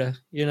Canada,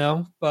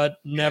 but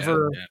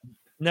never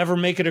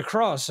make it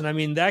across.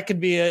 And that could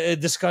be a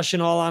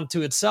discussion all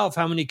onto itself.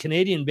 How many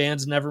Canadian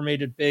bands never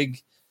made it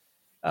big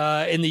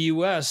in the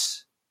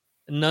U.S.,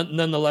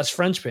 nonetheless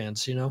French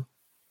bands,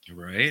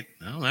 Right.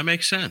 Well, that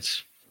makes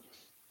sense.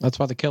 That's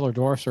why the Killer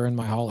Dwarfs are in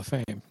my Hall of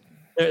Fame.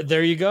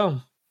 There you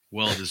go.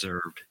 Well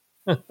deserved.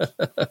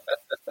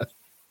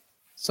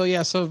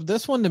 So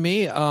this one to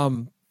me,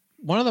 one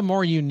of the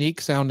more unique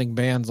sounding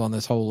bands on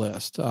this whole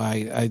list.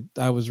 I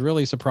was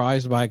really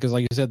surprised by it because,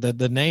 like you said,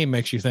 the name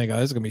makes you think,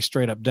 this is going to be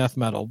straight up death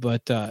metal,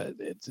 but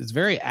it's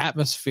very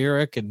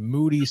atmospheric and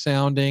moody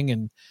sounding,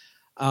 and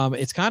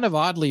it's kind of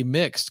oddly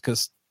mixed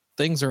because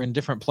things are in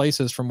different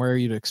places from where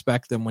you'd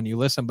expect them when you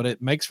listen, but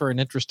it makes for an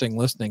interesting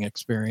listening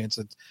experience.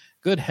 It's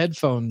good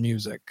headphone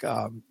music.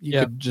 You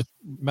could just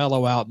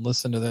mellow out and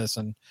listen to this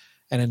and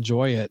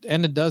enjoy it.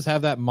 And it does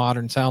have that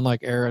modern sound,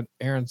 like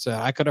Aaron said.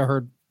 I could have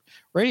heard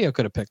radio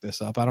could have picked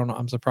this up. I don't know.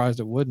 I'm surprised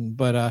it wouldn't,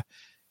 but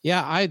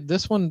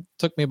this one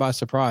took me by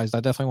surprise. I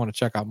definitely want to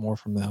check out more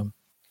from them.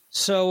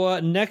 So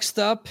next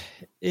up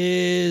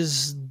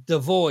is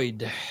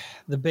Devoid.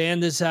 The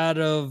band is out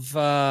of,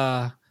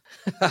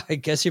 I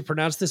guess you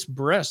pronounce this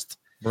Brest,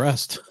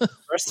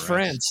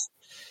 France.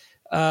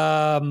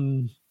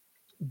 Been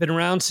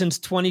around since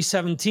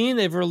 2017.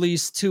 They've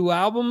released 2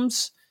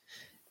 albums,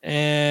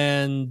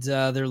 and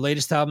their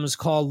latest album is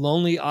called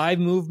Lonely Eye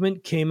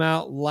Movement, came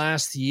out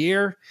last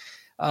year.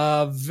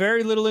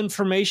 Very little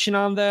information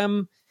on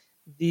them.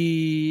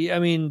 You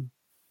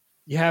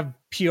have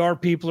PR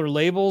people or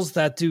labels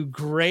that do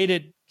great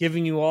at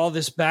giving you all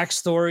this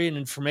backstory and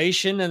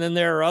information, and then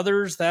there are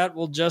others that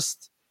will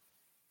just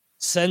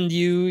send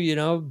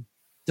you,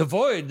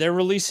 Devoid. They're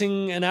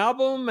releasing an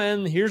album,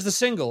 and here's the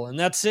single, and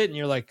that's it. And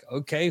you're like,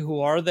 okay, who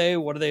are they?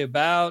 What are they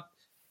about?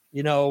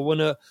 One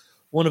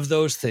of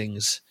those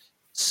things.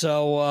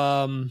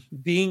 So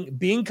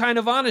being kind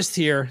of honest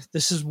here,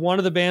 this is one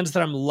of the bands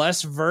that I'm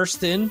less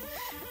versed in,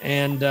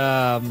 and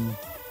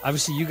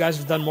obviously you guys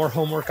have done more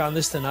homework on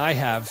this than I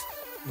have,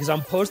 because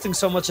I'm posting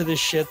so much of this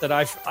shit that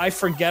I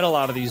forget a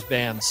lot of these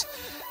bands.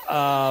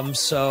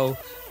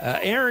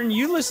 Aaron,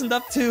 you listened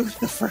up to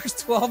the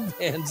first 12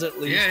 bands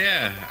at least.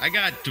 Yeah. I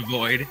got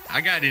Devoid.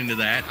 I got into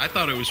that. I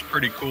thought it was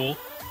pretty cool.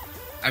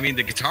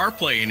 The guitar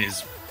playing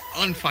is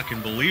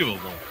unfucking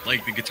believable.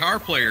 Like, the guitar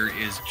player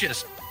is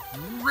just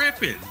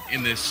ripping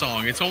in this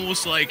song. It's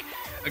almost like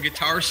a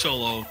guitar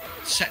solo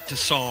set to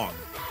song.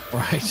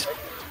 Right. It's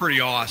pretty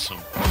awesome.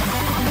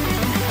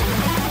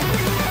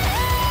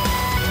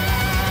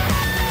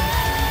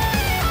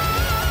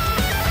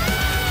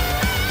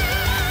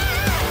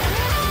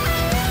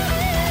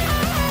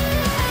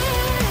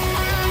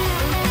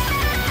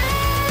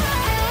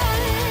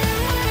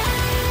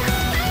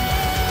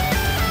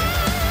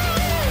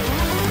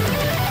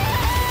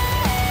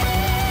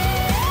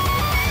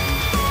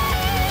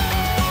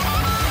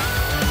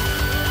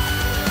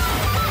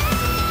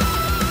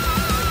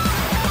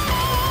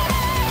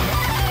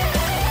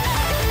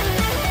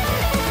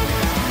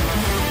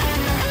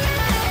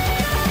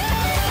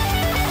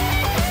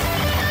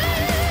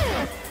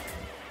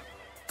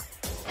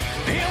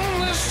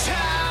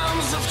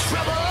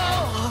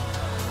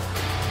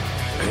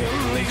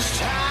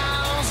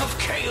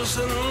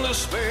 tears and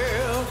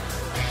despair.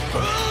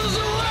 Who's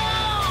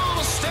around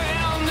to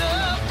stand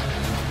up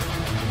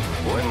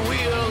when we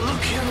are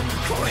looking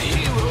for a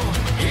hero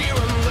here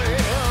and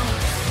there?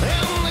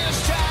 In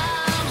these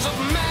times of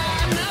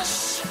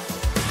madness,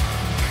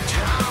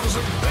 times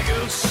of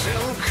bigots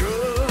and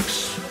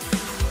crooks,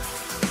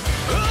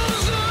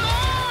 who's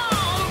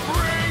around to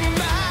bring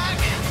back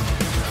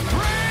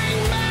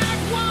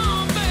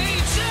one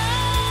beaten?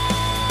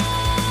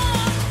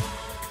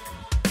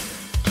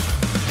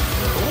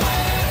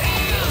 Where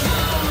is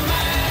the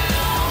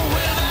man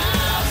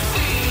without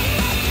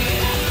fear?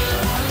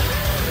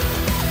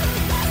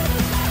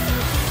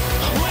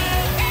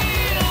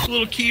 A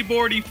little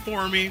keyboardy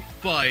for me,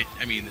 but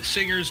I mean, the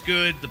singer's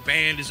good, the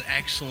band is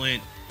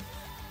excellent.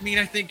 I mean,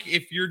 I think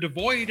if you're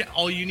devoid,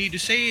 all you need to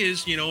say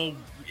is, you know,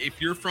 if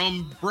you're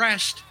from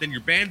Brest, then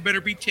your band better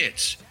be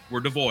tits.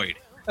 We're devoid.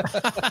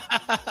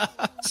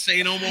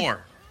 Say no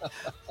more.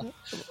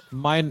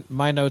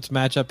 My notes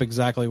match up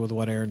exactly with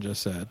what Aaron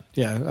just said.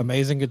 Yeah,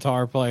 amazing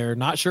guitar player.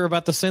 Not sure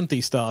about the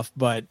synthy stuff,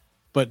 but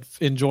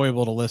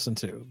enjoyable to listen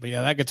to. But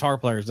yeah, that guitar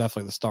player is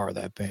definitely the star of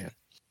that band.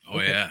 Oh,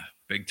 yeah,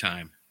 big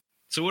time.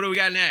 So what do we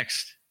got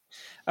next?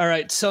 All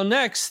right. So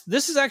next,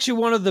 this is actually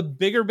one of the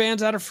bigger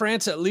bands out of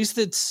France. At least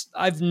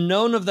I've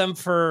known of them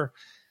for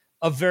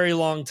a very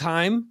long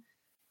time.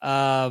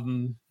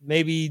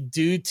 Maybe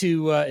due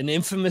to an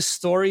infamous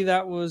story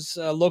that was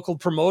a local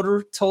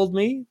promoter told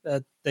me,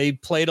 that they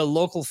played a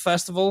local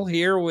festival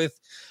here with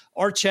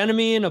Arch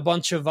Enemy and a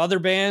bunch of other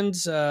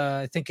bands.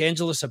 I think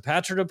Angelus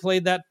Apatrida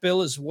played that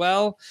bill as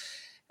well.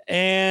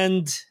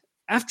 And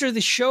after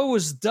the show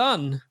was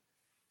done,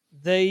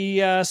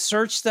 they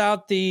searched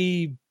out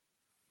the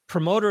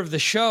promoter of the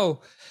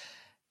show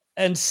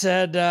and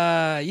said,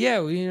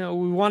 we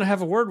want to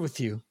have a word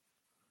with you.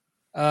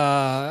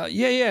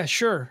 Yeah,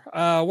 sure.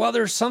 Well,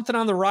 there's something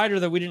on the rider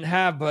that we didn't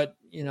have, but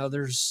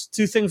there's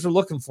two things we're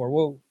looking for.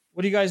 Well,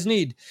 what do you guys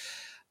need?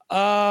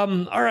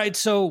 All right.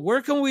 So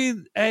where can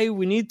we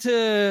need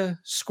to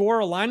score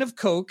a line of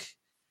Coke,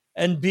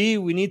 and B,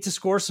 we need to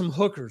score some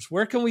hookers.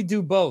 Where can we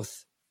do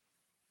both?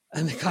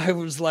 And the guy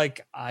was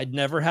like, I'd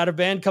never had a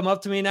band come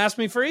up to me and ask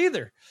me for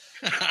either.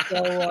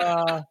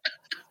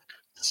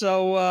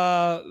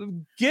 So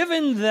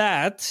given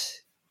that,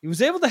 he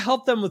was able to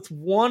help them with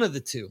one of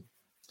the two,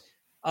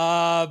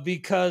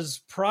 because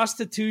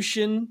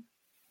prostitution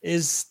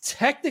is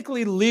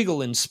technically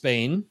legal in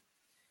Spain.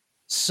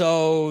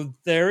 So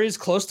there is,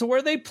 close to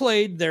where they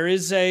played, there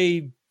is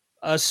a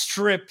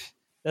strip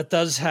that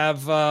does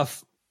have,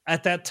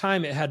 at that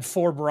time, it had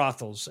 4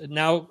 brothels. It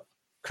now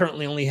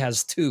currently only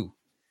has 2.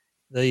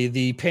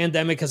 The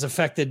pandemic has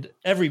affected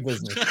every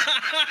business.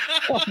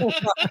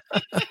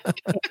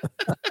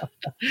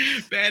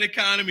 Bad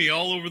economy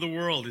all over the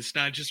world. It's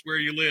not just where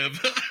you live.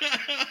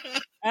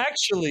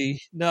 Actually,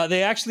 no,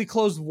 they actually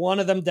closed one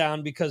of them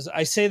down, because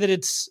I say that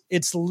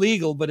it's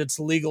legal, but it's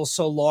legal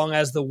so long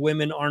as the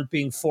women aren't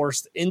being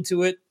forced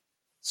into it.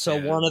 So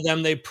one of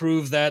them, they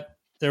proved that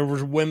there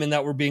were women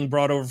that were being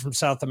brought over from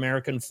South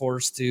America and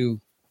forced to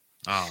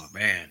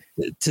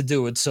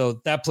do it. So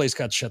that place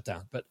got shut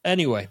down. But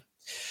anyway,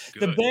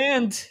 the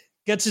band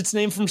gets its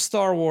name from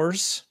Star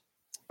Wars.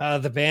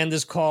 The band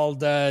is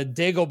called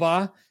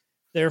Dagobah.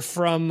 They're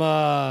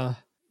from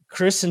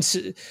Chris, and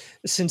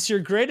since you're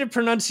great at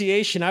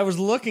pronunciation, I was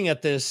looking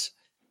at this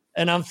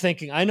and I'm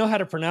thinking, I know how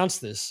to pronounce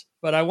this,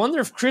 but I wonder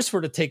if Chris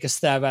were to take a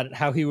stab at it,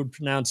 how he would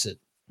pronounce it.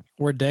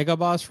 Where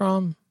Dagobah's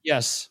from?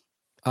 Yes.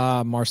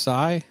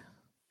 Marseille.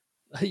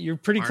 You're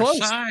pretty close.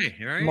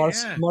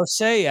 Right?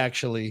 Marseille,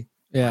 actually.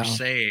 Yeah.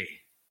 Marseille.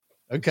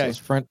 Okay.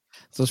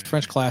 Those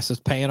French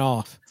classes paying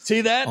off. See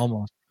that?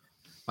 Almost.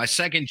 My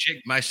second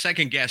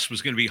guess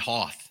was going to be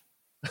Hoth.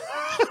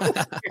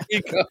 There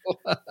you go.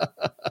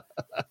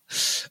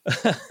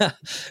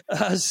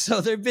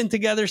 So they've been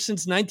together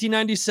since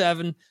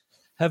 1997,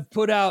 have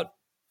put out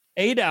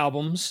 8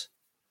 albums.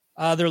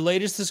 Their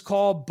latest is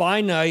called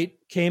By Night,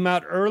 came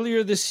out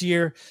earlier this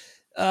year.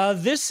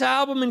 This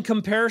album, in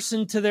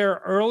comparison to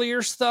their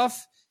earlier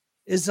stuff,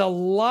 is a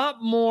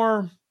lot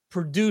more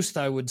produced,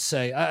 I would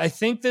say. I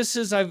think this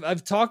is,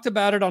 I've talked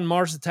about it on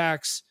Mars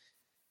Attacks,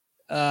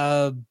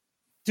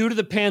 due to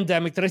the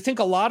pandemic, that I think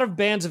a lot of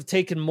bands have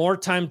taken more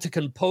time to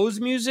compose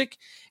music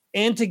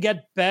and to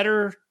get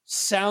better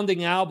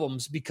sounding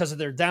albums because of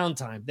their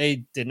downtime.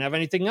 They didn't have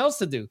anything else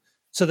to do,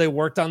 so they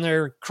worked on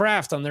their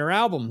craft, on their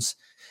albums.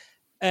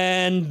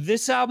 And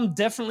this album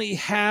definitely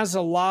has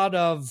a lot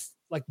of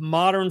like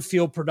modern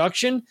feel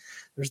production.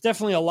 There's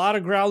definitely a lot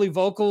of growly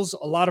vocals,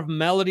 a lot of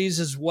melodies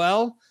as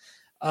well.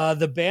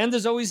 The band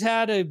has always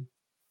had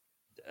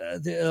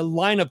the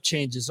lineup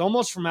changes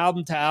almost from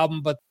album to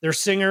album, but their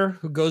singer,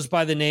 who goes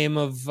by the name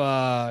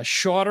of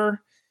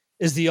Shorter,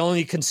 is the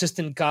only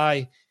consistent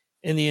guy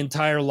in the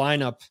entire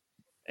lineup,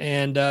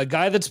 and a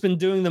guy that's been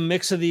doing the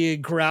mix of the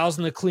growls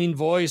and the clean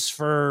voice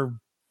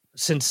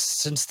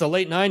since the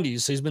late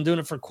 90s. So he's been doing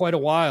it for quite a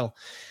while.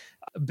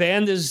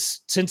 Band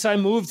is, since I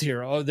moved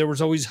here, there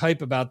was always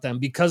hype about them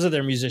because of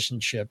their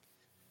musicianship.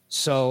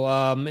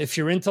 So if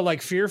you're into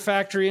like Fear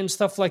Factory and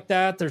stuff like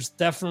that, there's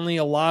definitely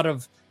a lot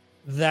of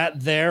that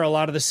there, a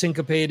lot of the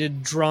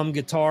syncopated drum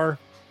guitar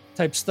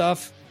type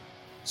stuff.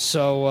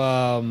 So,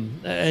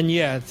 and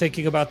yeah,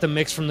 thinking about the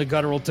mix from the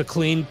guttural to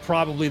clean,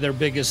 probably their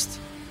biggest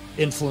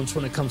influence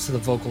when it comes to the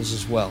vocals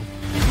as well.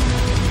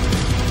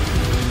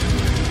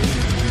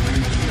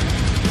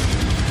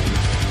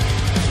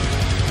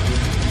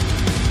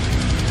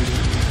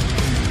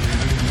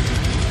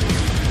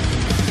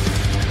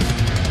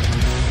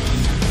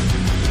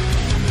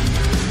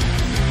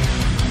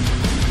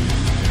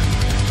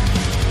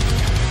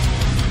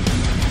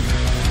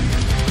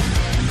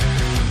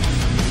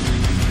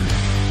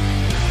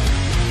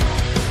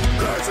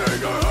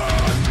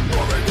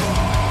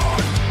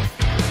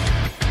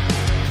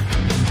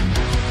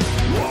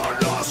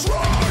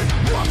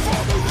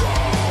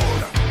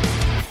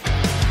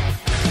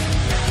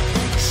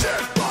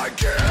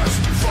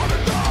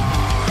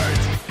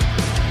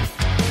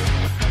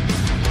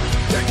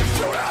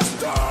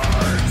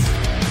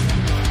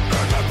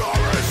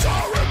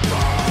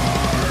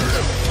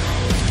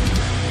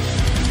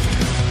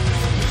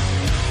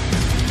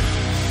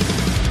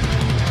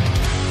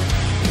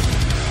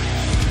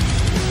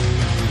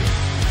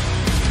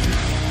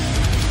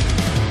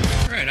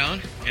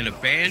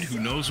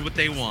 What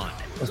they want.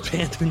 A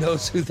band who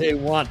knows who they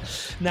want.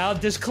 Now,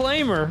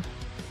 disclaimer,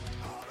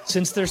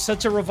 since there's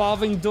such a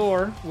revolving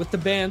door with the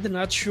band, I'm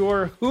not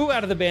sure who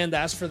out of the band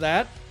asked for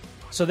that,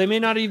 so they may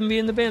not even be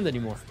in the band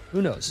anymore.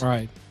 Who knows?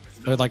 Right.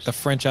 They're like the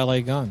French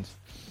LA Guns.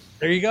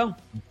 There you go.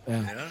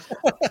 Yeah.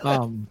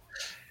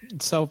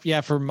 So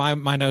yeah, for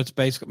my notes,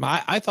 basically,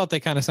 I thought they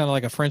kind of sounded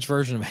like a French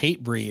version of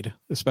Hatebreed,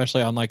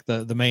 especially on like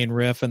the main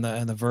riff and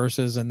the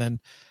verses, and then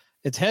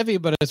it's heavy,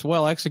 but it's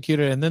well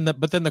executed. And then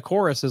the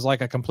chorus is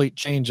like a complete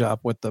change up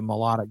with the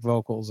melodic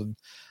vocals and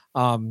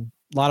a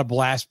lot of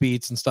blast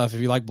beats and stuff. If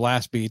you like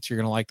blast beats, you're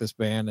going to like this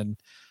band. And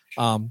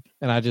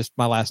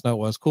my last note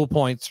was cool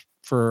points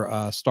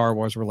for Star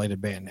Wars related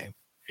band name.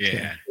 Yeah.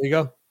 There you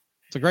go.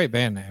 It's a great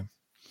band name.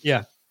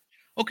 Yeah.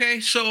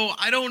 Okay. So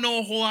I don't know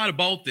a whole lot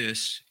about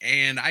this,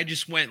 and I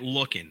just went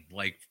looking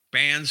like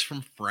bands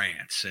from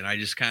France, and I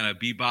just kind of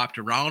bebopped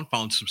around,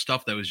 found some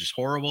stuff that was just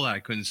horrible that I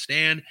couldn't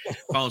stand,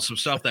 found some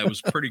stuff that was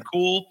pretty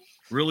cool,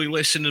 really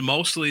listened to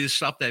mostly the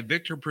stuff that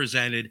Victor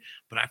presented,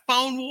 but I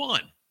found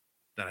one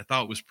that I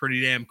thought was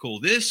pretty damn cool.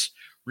 This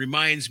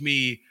reminds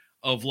me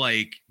of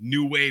like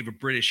new wave of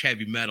British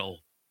heavy metal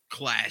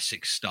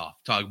classic stuff,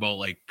 talk about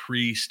like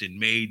Priest and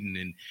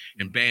Maiden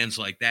and bands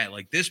like that.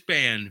 Like this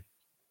band,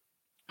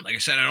 like I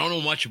said, I don't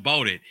know much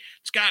about it.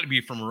 It's got to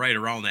be from right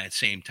around that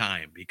same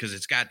time because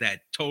it's got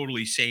that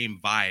totally same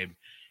vibe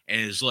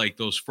as like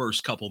those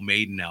first couple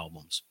Maiden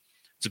albums.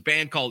 It's a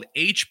band called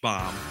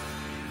H-Bomb,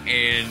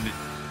 and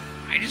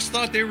I just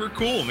thought they were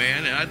cool,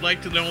 man. And I'd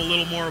like to know a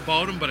little more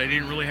about them, but I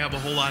didn't really have a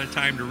whole lot of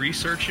time to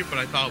research it. But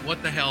I thought,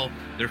 what the hell?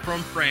 They're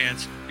from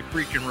France. They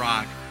freaking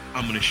rock.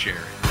 I'm going to share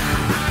it.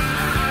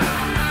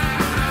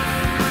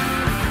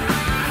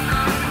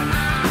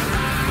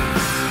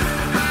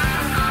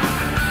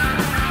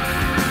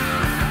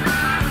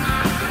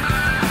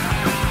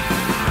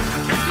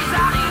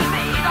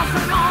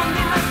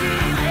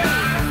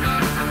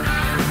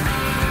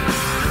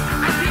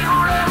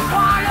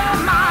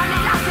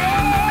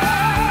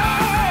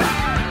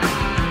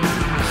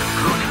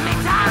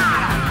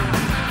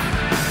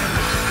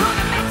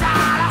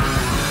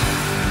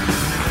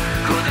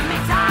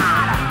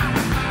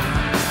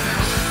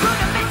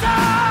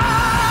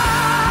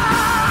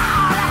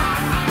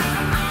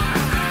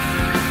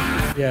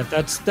 Yeah,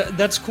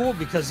 that's cool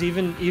because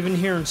even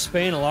here in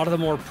Spain, a lot of the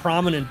more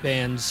prominent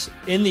bands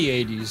in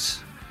the 80s,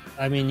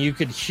 I mean, you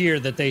could hear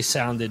that they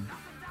sounded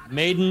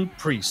Maiden,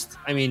 Priest.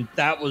 I mean,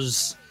 it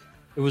was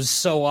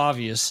so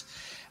obvious.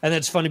 And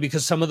that's funny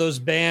because some of those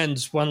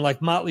bands, when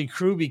like Motley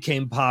Crue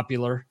became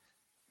popular,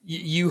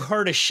 you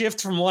heard a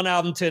shift from one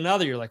album to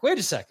another. You're like, wait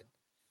a second,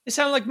 they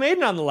sound like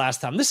Maiden on the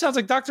last time. This sounds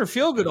like Dr.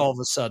 Feelgood all of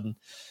a sudden,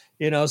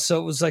 so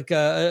it was like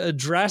a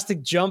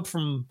drastic jump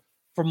from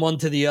one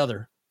to the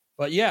other.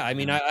 But yeah, I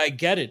mean, I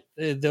get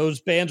it.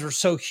 Those bands were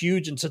so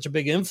huge and such a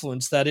big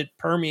influence that it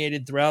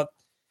permeated throughout,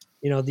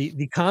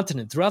 the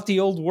continent, throughout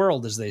the old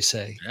world, as they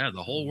say. Yeah,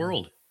 the whole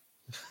world.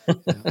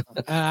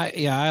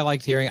 I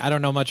liked hearing. I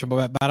don't know much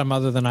about them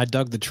other than I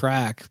dug the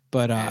track,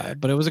 but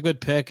it was a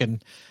good pick.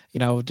 And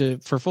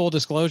for full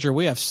disclosure,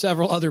 we have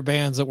several other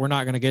bands that we're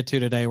not going to get to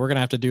today. We're going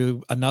to have to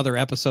do another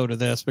episode of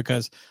this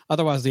because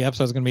otherwise the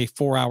episode is going to be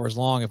 4 hours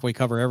long if we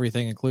cover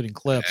everything, including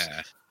clips.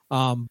 Yeah.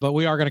 But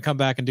we are going to come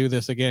back and do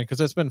this again because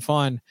it's been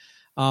fun.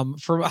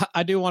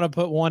 I do want to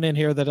put one in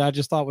here that I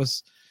just thought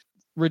was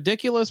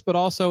ridiculous, but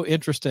also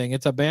interesting.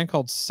 It's a band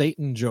called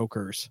Satan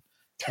Jokers,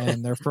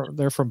 and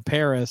they're from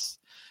Paris.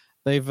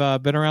 They've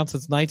been around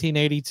since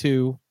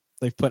 1982.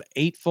 They've put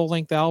 8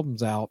 full-length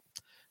albums out.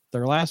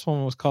 Their last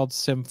one was called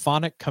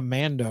Symphonic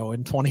Commando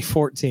in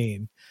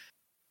 2014.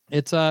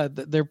 It's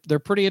they're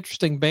pretty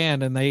interesting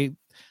band, and they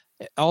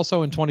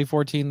also in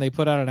 2014 they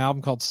put out an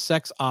album called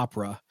Sex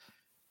Opera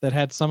that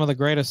had some of the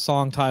greatest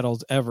song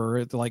titles ever.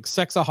 It's like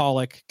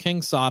Sexaholic,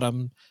 King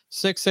Sodom,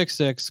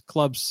 666,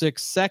 Club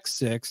 6 Sex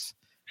 6.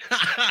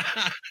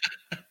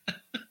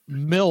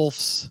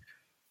 MILFs,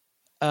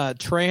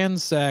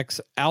 Transex,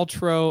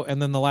 Outro,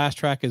 and then the last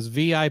track is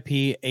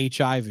VIP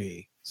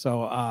HIV.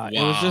 So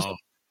it was just,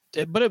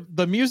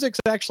 the music's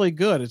actually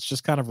good. It's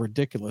just kind of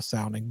ridiculous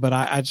sounding, but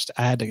I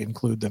had to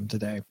include them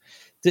today.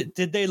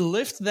 Did they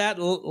lift that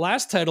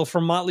last title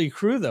from Motley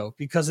Crue though?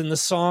 Because in the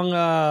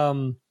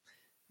song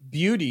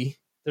Beauty,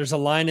 there's a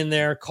line in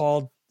there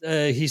called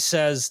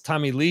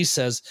Tommy Lee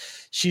says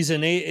she's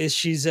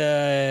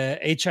a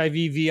HIV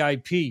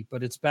VIP,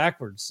 but it's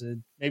backwards.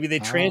 Maybe they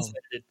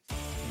translated it.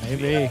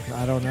 Maybe,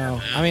 I don't know.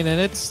 I mean, and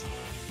it's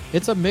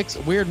a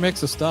weird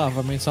mix of stuff.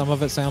 I mean, some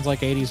of it sounds like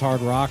 80s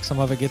hard rock, some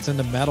of it gets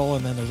into metal,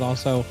 and then there's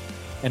also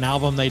an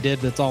album they did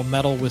that's all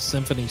metal with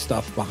symphony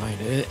stuff behind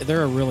it.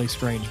 They're a really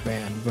strange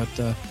band,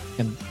 but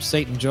and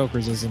Satan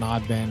Jokers is an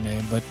odd band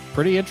name, but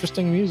pretty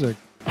interesting music.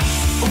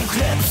 Au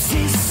club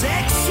c'est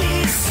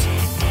sexy,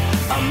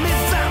 mes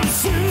femmes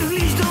se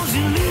lisent dans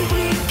une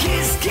lubrique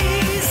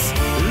kiss,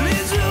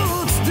 les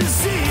autres de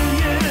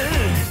sérieux,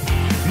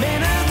 mais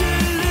l'un de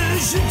le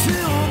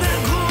jeteur d'un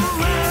gros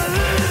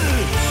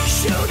rêve,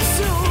 chaudes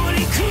sont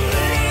les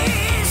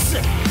coulisses,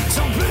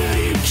 sans plus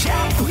du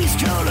caprice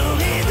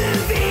coloré de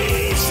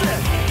vis,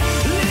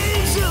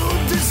 les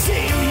autres de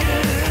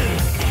sérieux,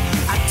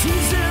 à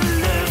tous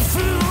le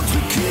feu entre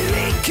cul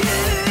et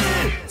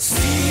queue,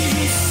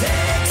 si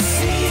sexy.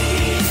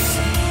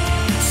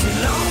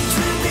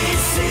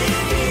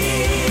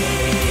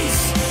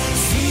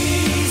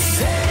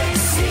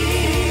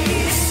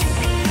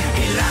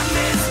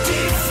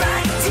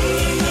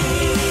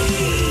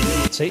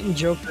 Satan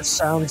Joker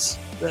sounds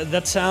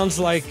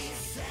like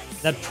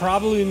that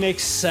probably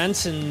makes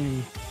sense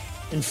in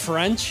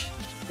French.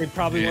 They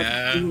probably want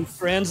to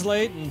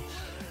translate and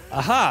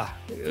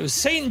it was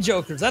Satan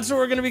Jokers. That's what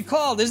we're going to be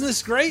called. Isn't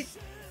this great?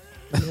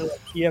 Like,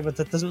 yeah, but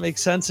that doesn't make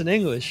sense in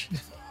English.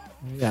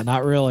 Yeah,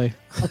 not really.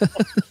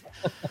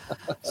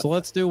 So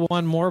let's do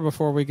one more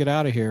before we get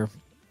out of here.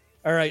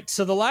 All right.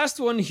 So the last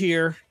one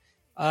here,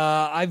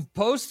 I've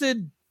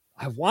posted,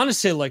 I want to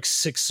say like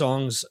 6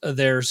 songs of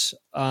theirs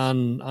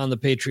on the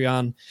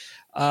Patreon.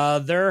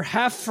 They're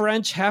half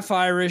French, half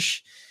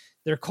Irish.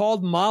 They're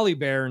called Molly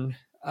Baron.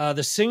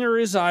 The singer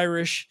is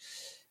Irish.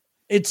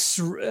 It's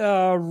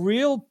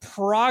real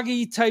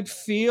proggy type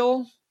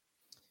feel.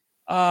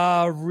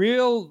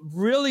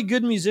 Really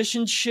good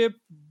musicianship,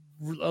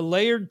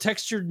 layered,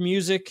 textured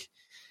music.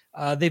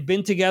 They've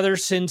been together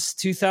since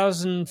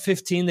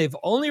 2015. They've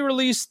only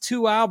released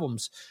 2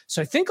 albums.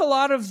 So I think a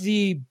lot of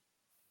the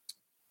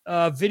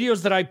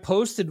videos that I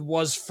posted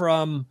was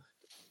from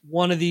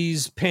one of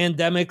these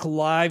pandemic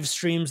live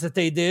streams that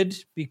they did,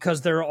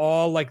 because they're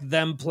all like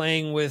them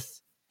playing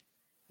with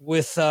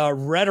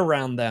red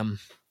around them.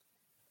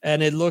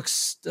 And it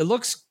looks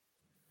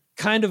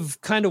kind of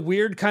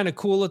weird, kind of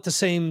cool at the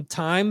same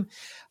time.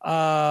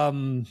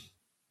 The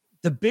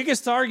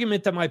biggest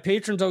argument that my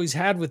patrons always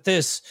had with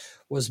this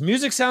was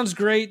music sounds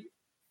great,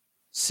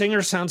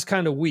 singer sounds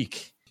kind of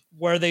weak,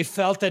 where they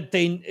felt that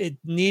it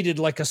needed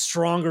like a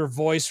stronger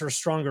voice or a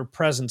stronger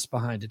presence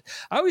behind it.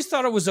 I always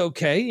thought it was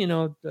okay. You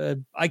know,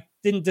 I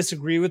didn't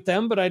disagree with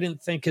them, but I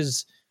didn't think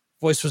his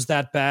voice was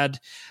that bad.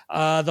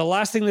 The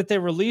last thing that they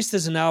released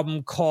is an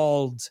album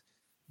called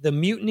The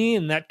Mutiny,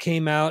 and that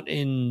came out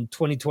in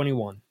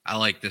 2021. I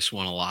like this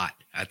one a lot.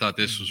 I thought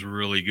this was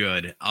really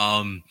good.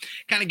 Kind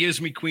of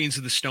gives me Queens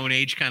of the Stone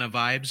Age kind of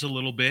vibes a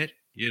little bit.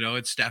 You know,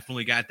 it's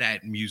definitely got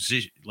that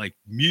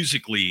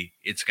musically,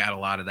 it's got a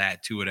lot of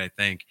that to it, I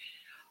think.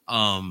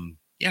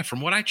 Yeah, from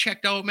what I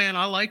checked out, man,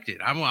 I liked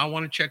it. I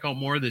want to check out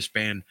more of this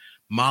band,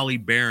 Molly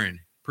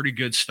Baron. Pretty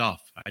good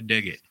stuff. I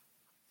dig it.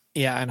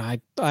 Yeah, and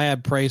I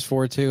have praise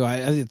for it too.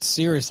 It's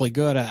seriously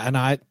good, and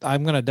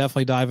I'm going to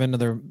definitely dive into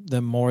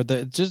them more.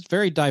 Just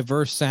very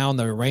diverse sound.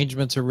 The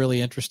arrangements are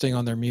really interesting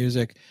on their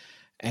music.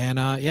 And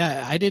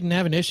yeah, I didn't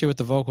have an issue with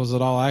the vocals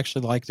at all. I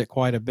actually liked it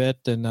quite a bit.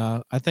 And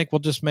I think we'll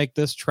just make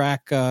this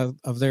track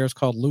of theirs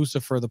called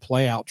Lucifer the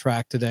play-out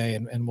track today,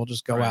 and we'll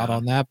just go out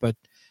on that. But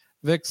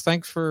Vix,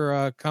 thanks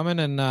for coming,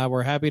 and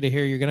we're happy to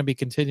hear you're going to be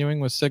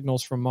continuing with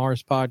Signals from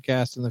Mars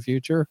podcast in the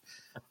future.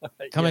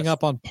 Coming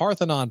up on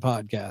Parthenon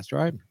podcast,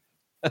 right?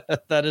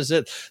 That is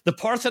it. The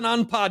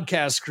Parthenon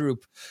podcast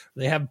group.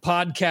 They have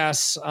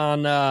podcasts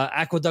on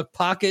Aqueduct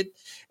Pocket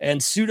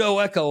and Pseudo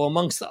Echo,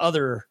 amongst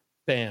other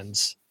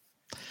bands.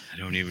 I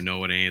don't even know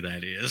what any of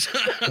that is.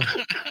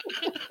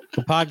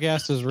 The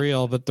podcast is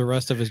real, but the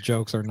rest of his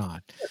jokes are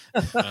not.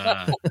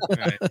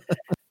 Right.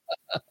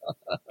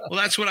 Well,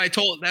 that's what I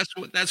told.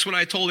 That's what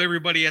I told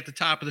everybody at the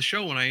top of the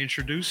show when I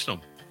introduced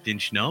them.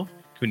 Didn't you know?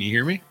 Couldn't you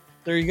hear me?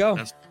 There you go.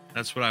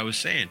 That's what I was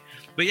saying.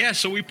 But yeah,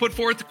 so we put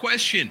forth the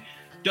question: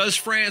 does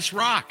France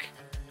rock?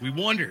 We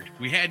wondered.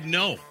 We had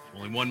no.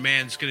 Only one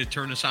man's going to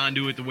turn us on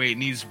to it the way it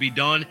needs to be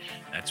done.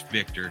 That's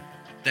Victor.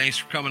 Thanks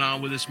for coming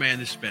on with us, man.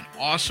 This has been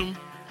awesome.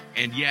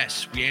 And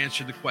yes, we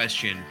answered the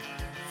question: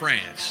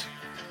 France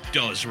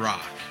does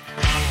rock.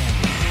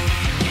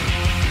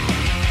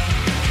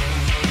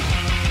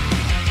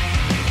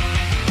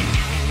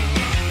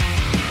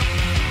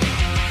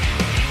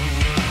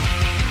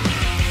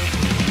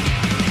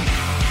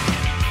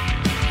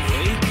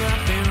 Wake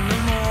up in the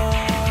morning.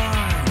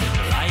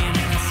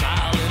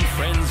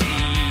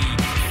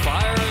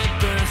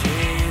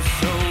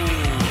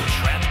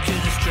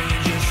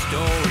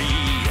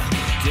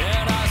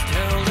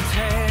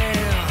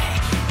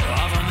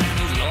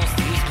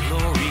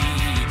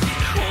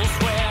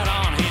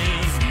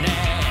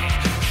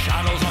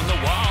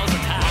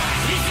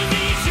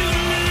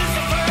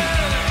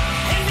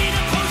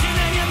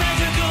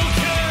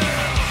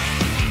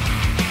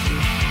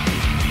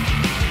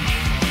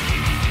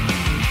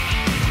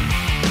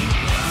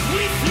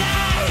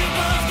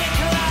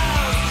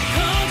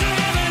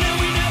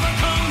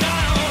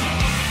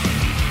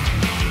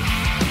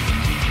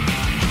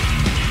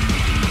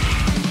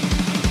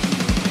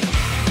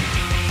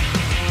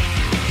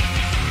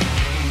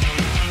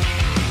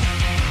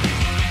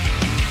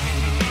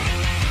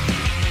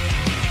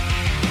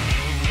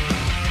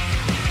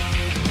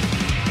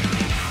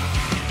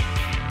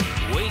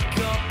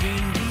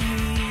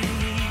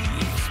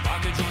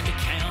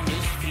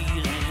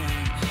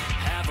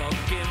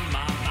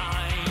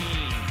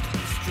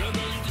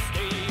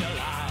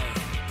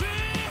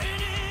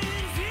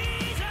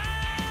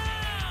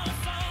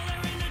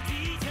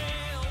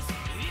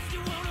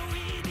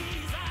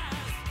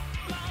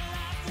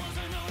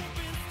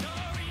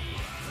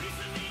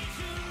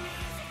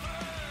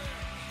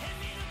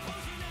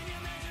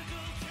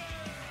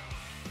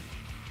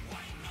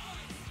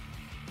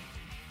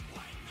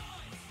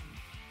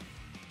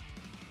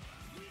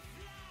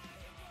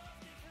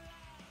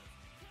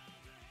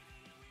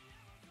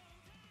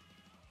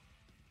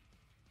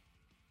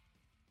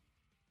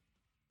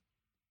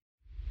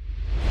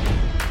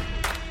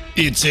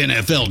 It's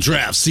NFL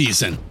draft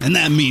season, and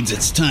that means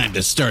it's time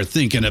to start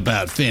thinking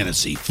about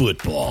fantasy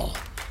football.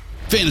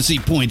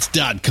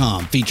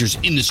 FantasyPoints.com features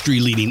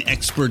industry-leading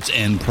experts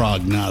and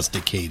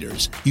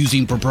prognosticators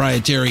using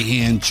proprietary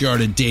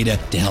hand-charted data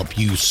to help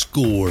you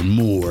score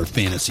more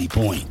fantasy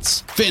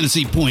points.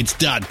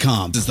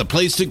 FantasyPoints.com is the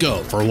place to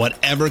go for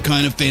whatever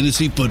kind of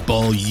fantasy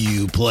football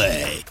you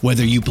play.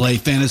 Whether you play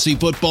fantasy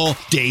football,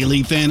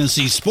 daily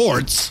fantasy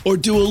sports, or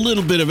do a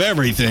little bit of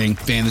everything,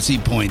 Fantasy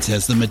Points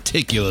has the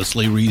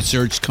meticulously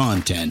researched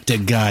content to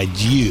guide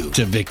you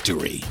to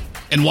victory.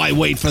 And why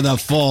wait for the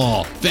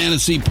fall?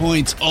 Fantasy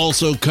Points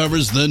also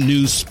covers the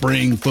new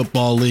spring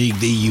football league,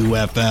 the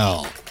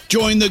UFL.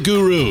 Join the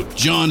guru,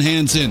 John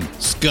Hansen,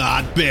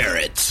 Scott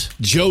Barrett,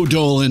 Joe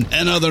Dolan,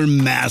 and other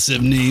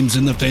massive names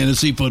in the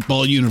fantasy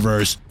football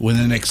universe with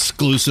an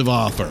exclusive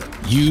offer.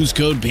 Use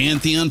code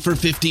Pantheon for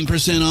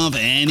 15% off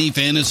any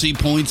Fantasy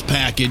Points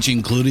package,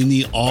 including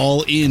the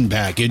all-in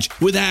package,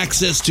 with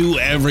access to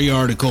every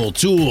article,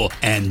 tool,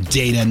 and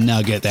data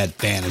nugget that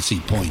Fantasy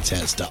Points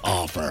has to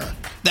offer.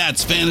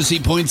 That's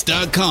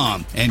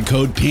FantasyPoints.com and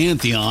code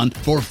Pantheon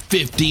for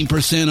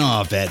 15%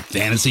 off at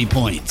Fantasy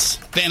Points.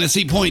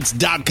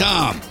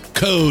 FantasyPoints.com,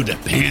 code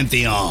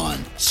Pantheon.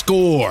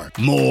 Score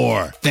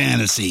more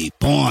fantasy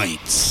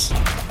points.